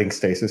 Fighting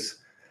stasis.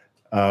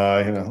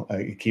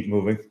 Keep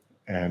moving.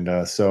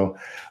 And so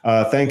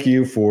thank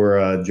you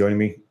for joining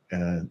me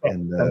and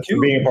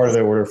for being a part of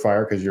the Order of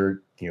Fire, because you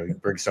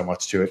bring so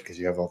much to it, because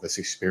you have all this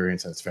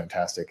experience, and it's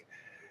fantastic.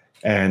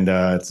 And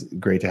it's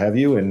great to have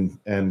you. And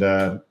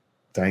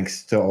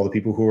thanks to all the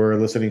people who are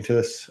listening to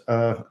this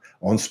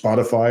on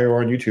Spotify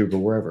or on YouTube or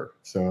wherever.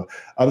 So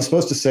I'm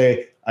supposed to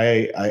say,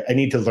 I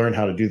need to learn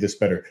how to do this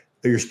better.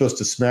 You're supposed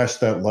to smash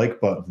that like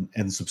button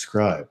and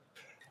subscribe.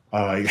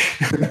 All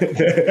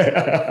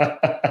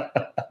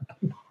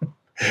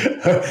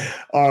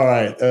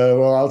right.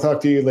 Well, I'll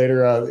talk to you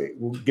later.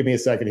 Give me a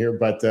second here,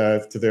 but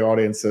to the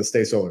audience,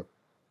 stay solar.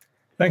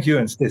 Thank you,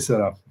 and stay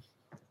solar.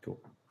 Cool.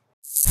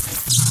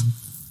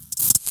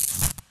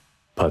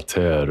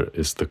 Pater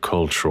is the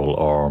cultural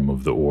arm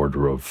of the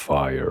Order of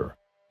Fire.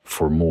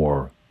 For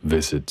more,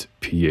 visit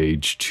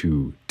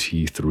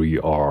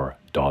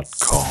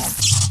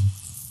ph2t3r.com.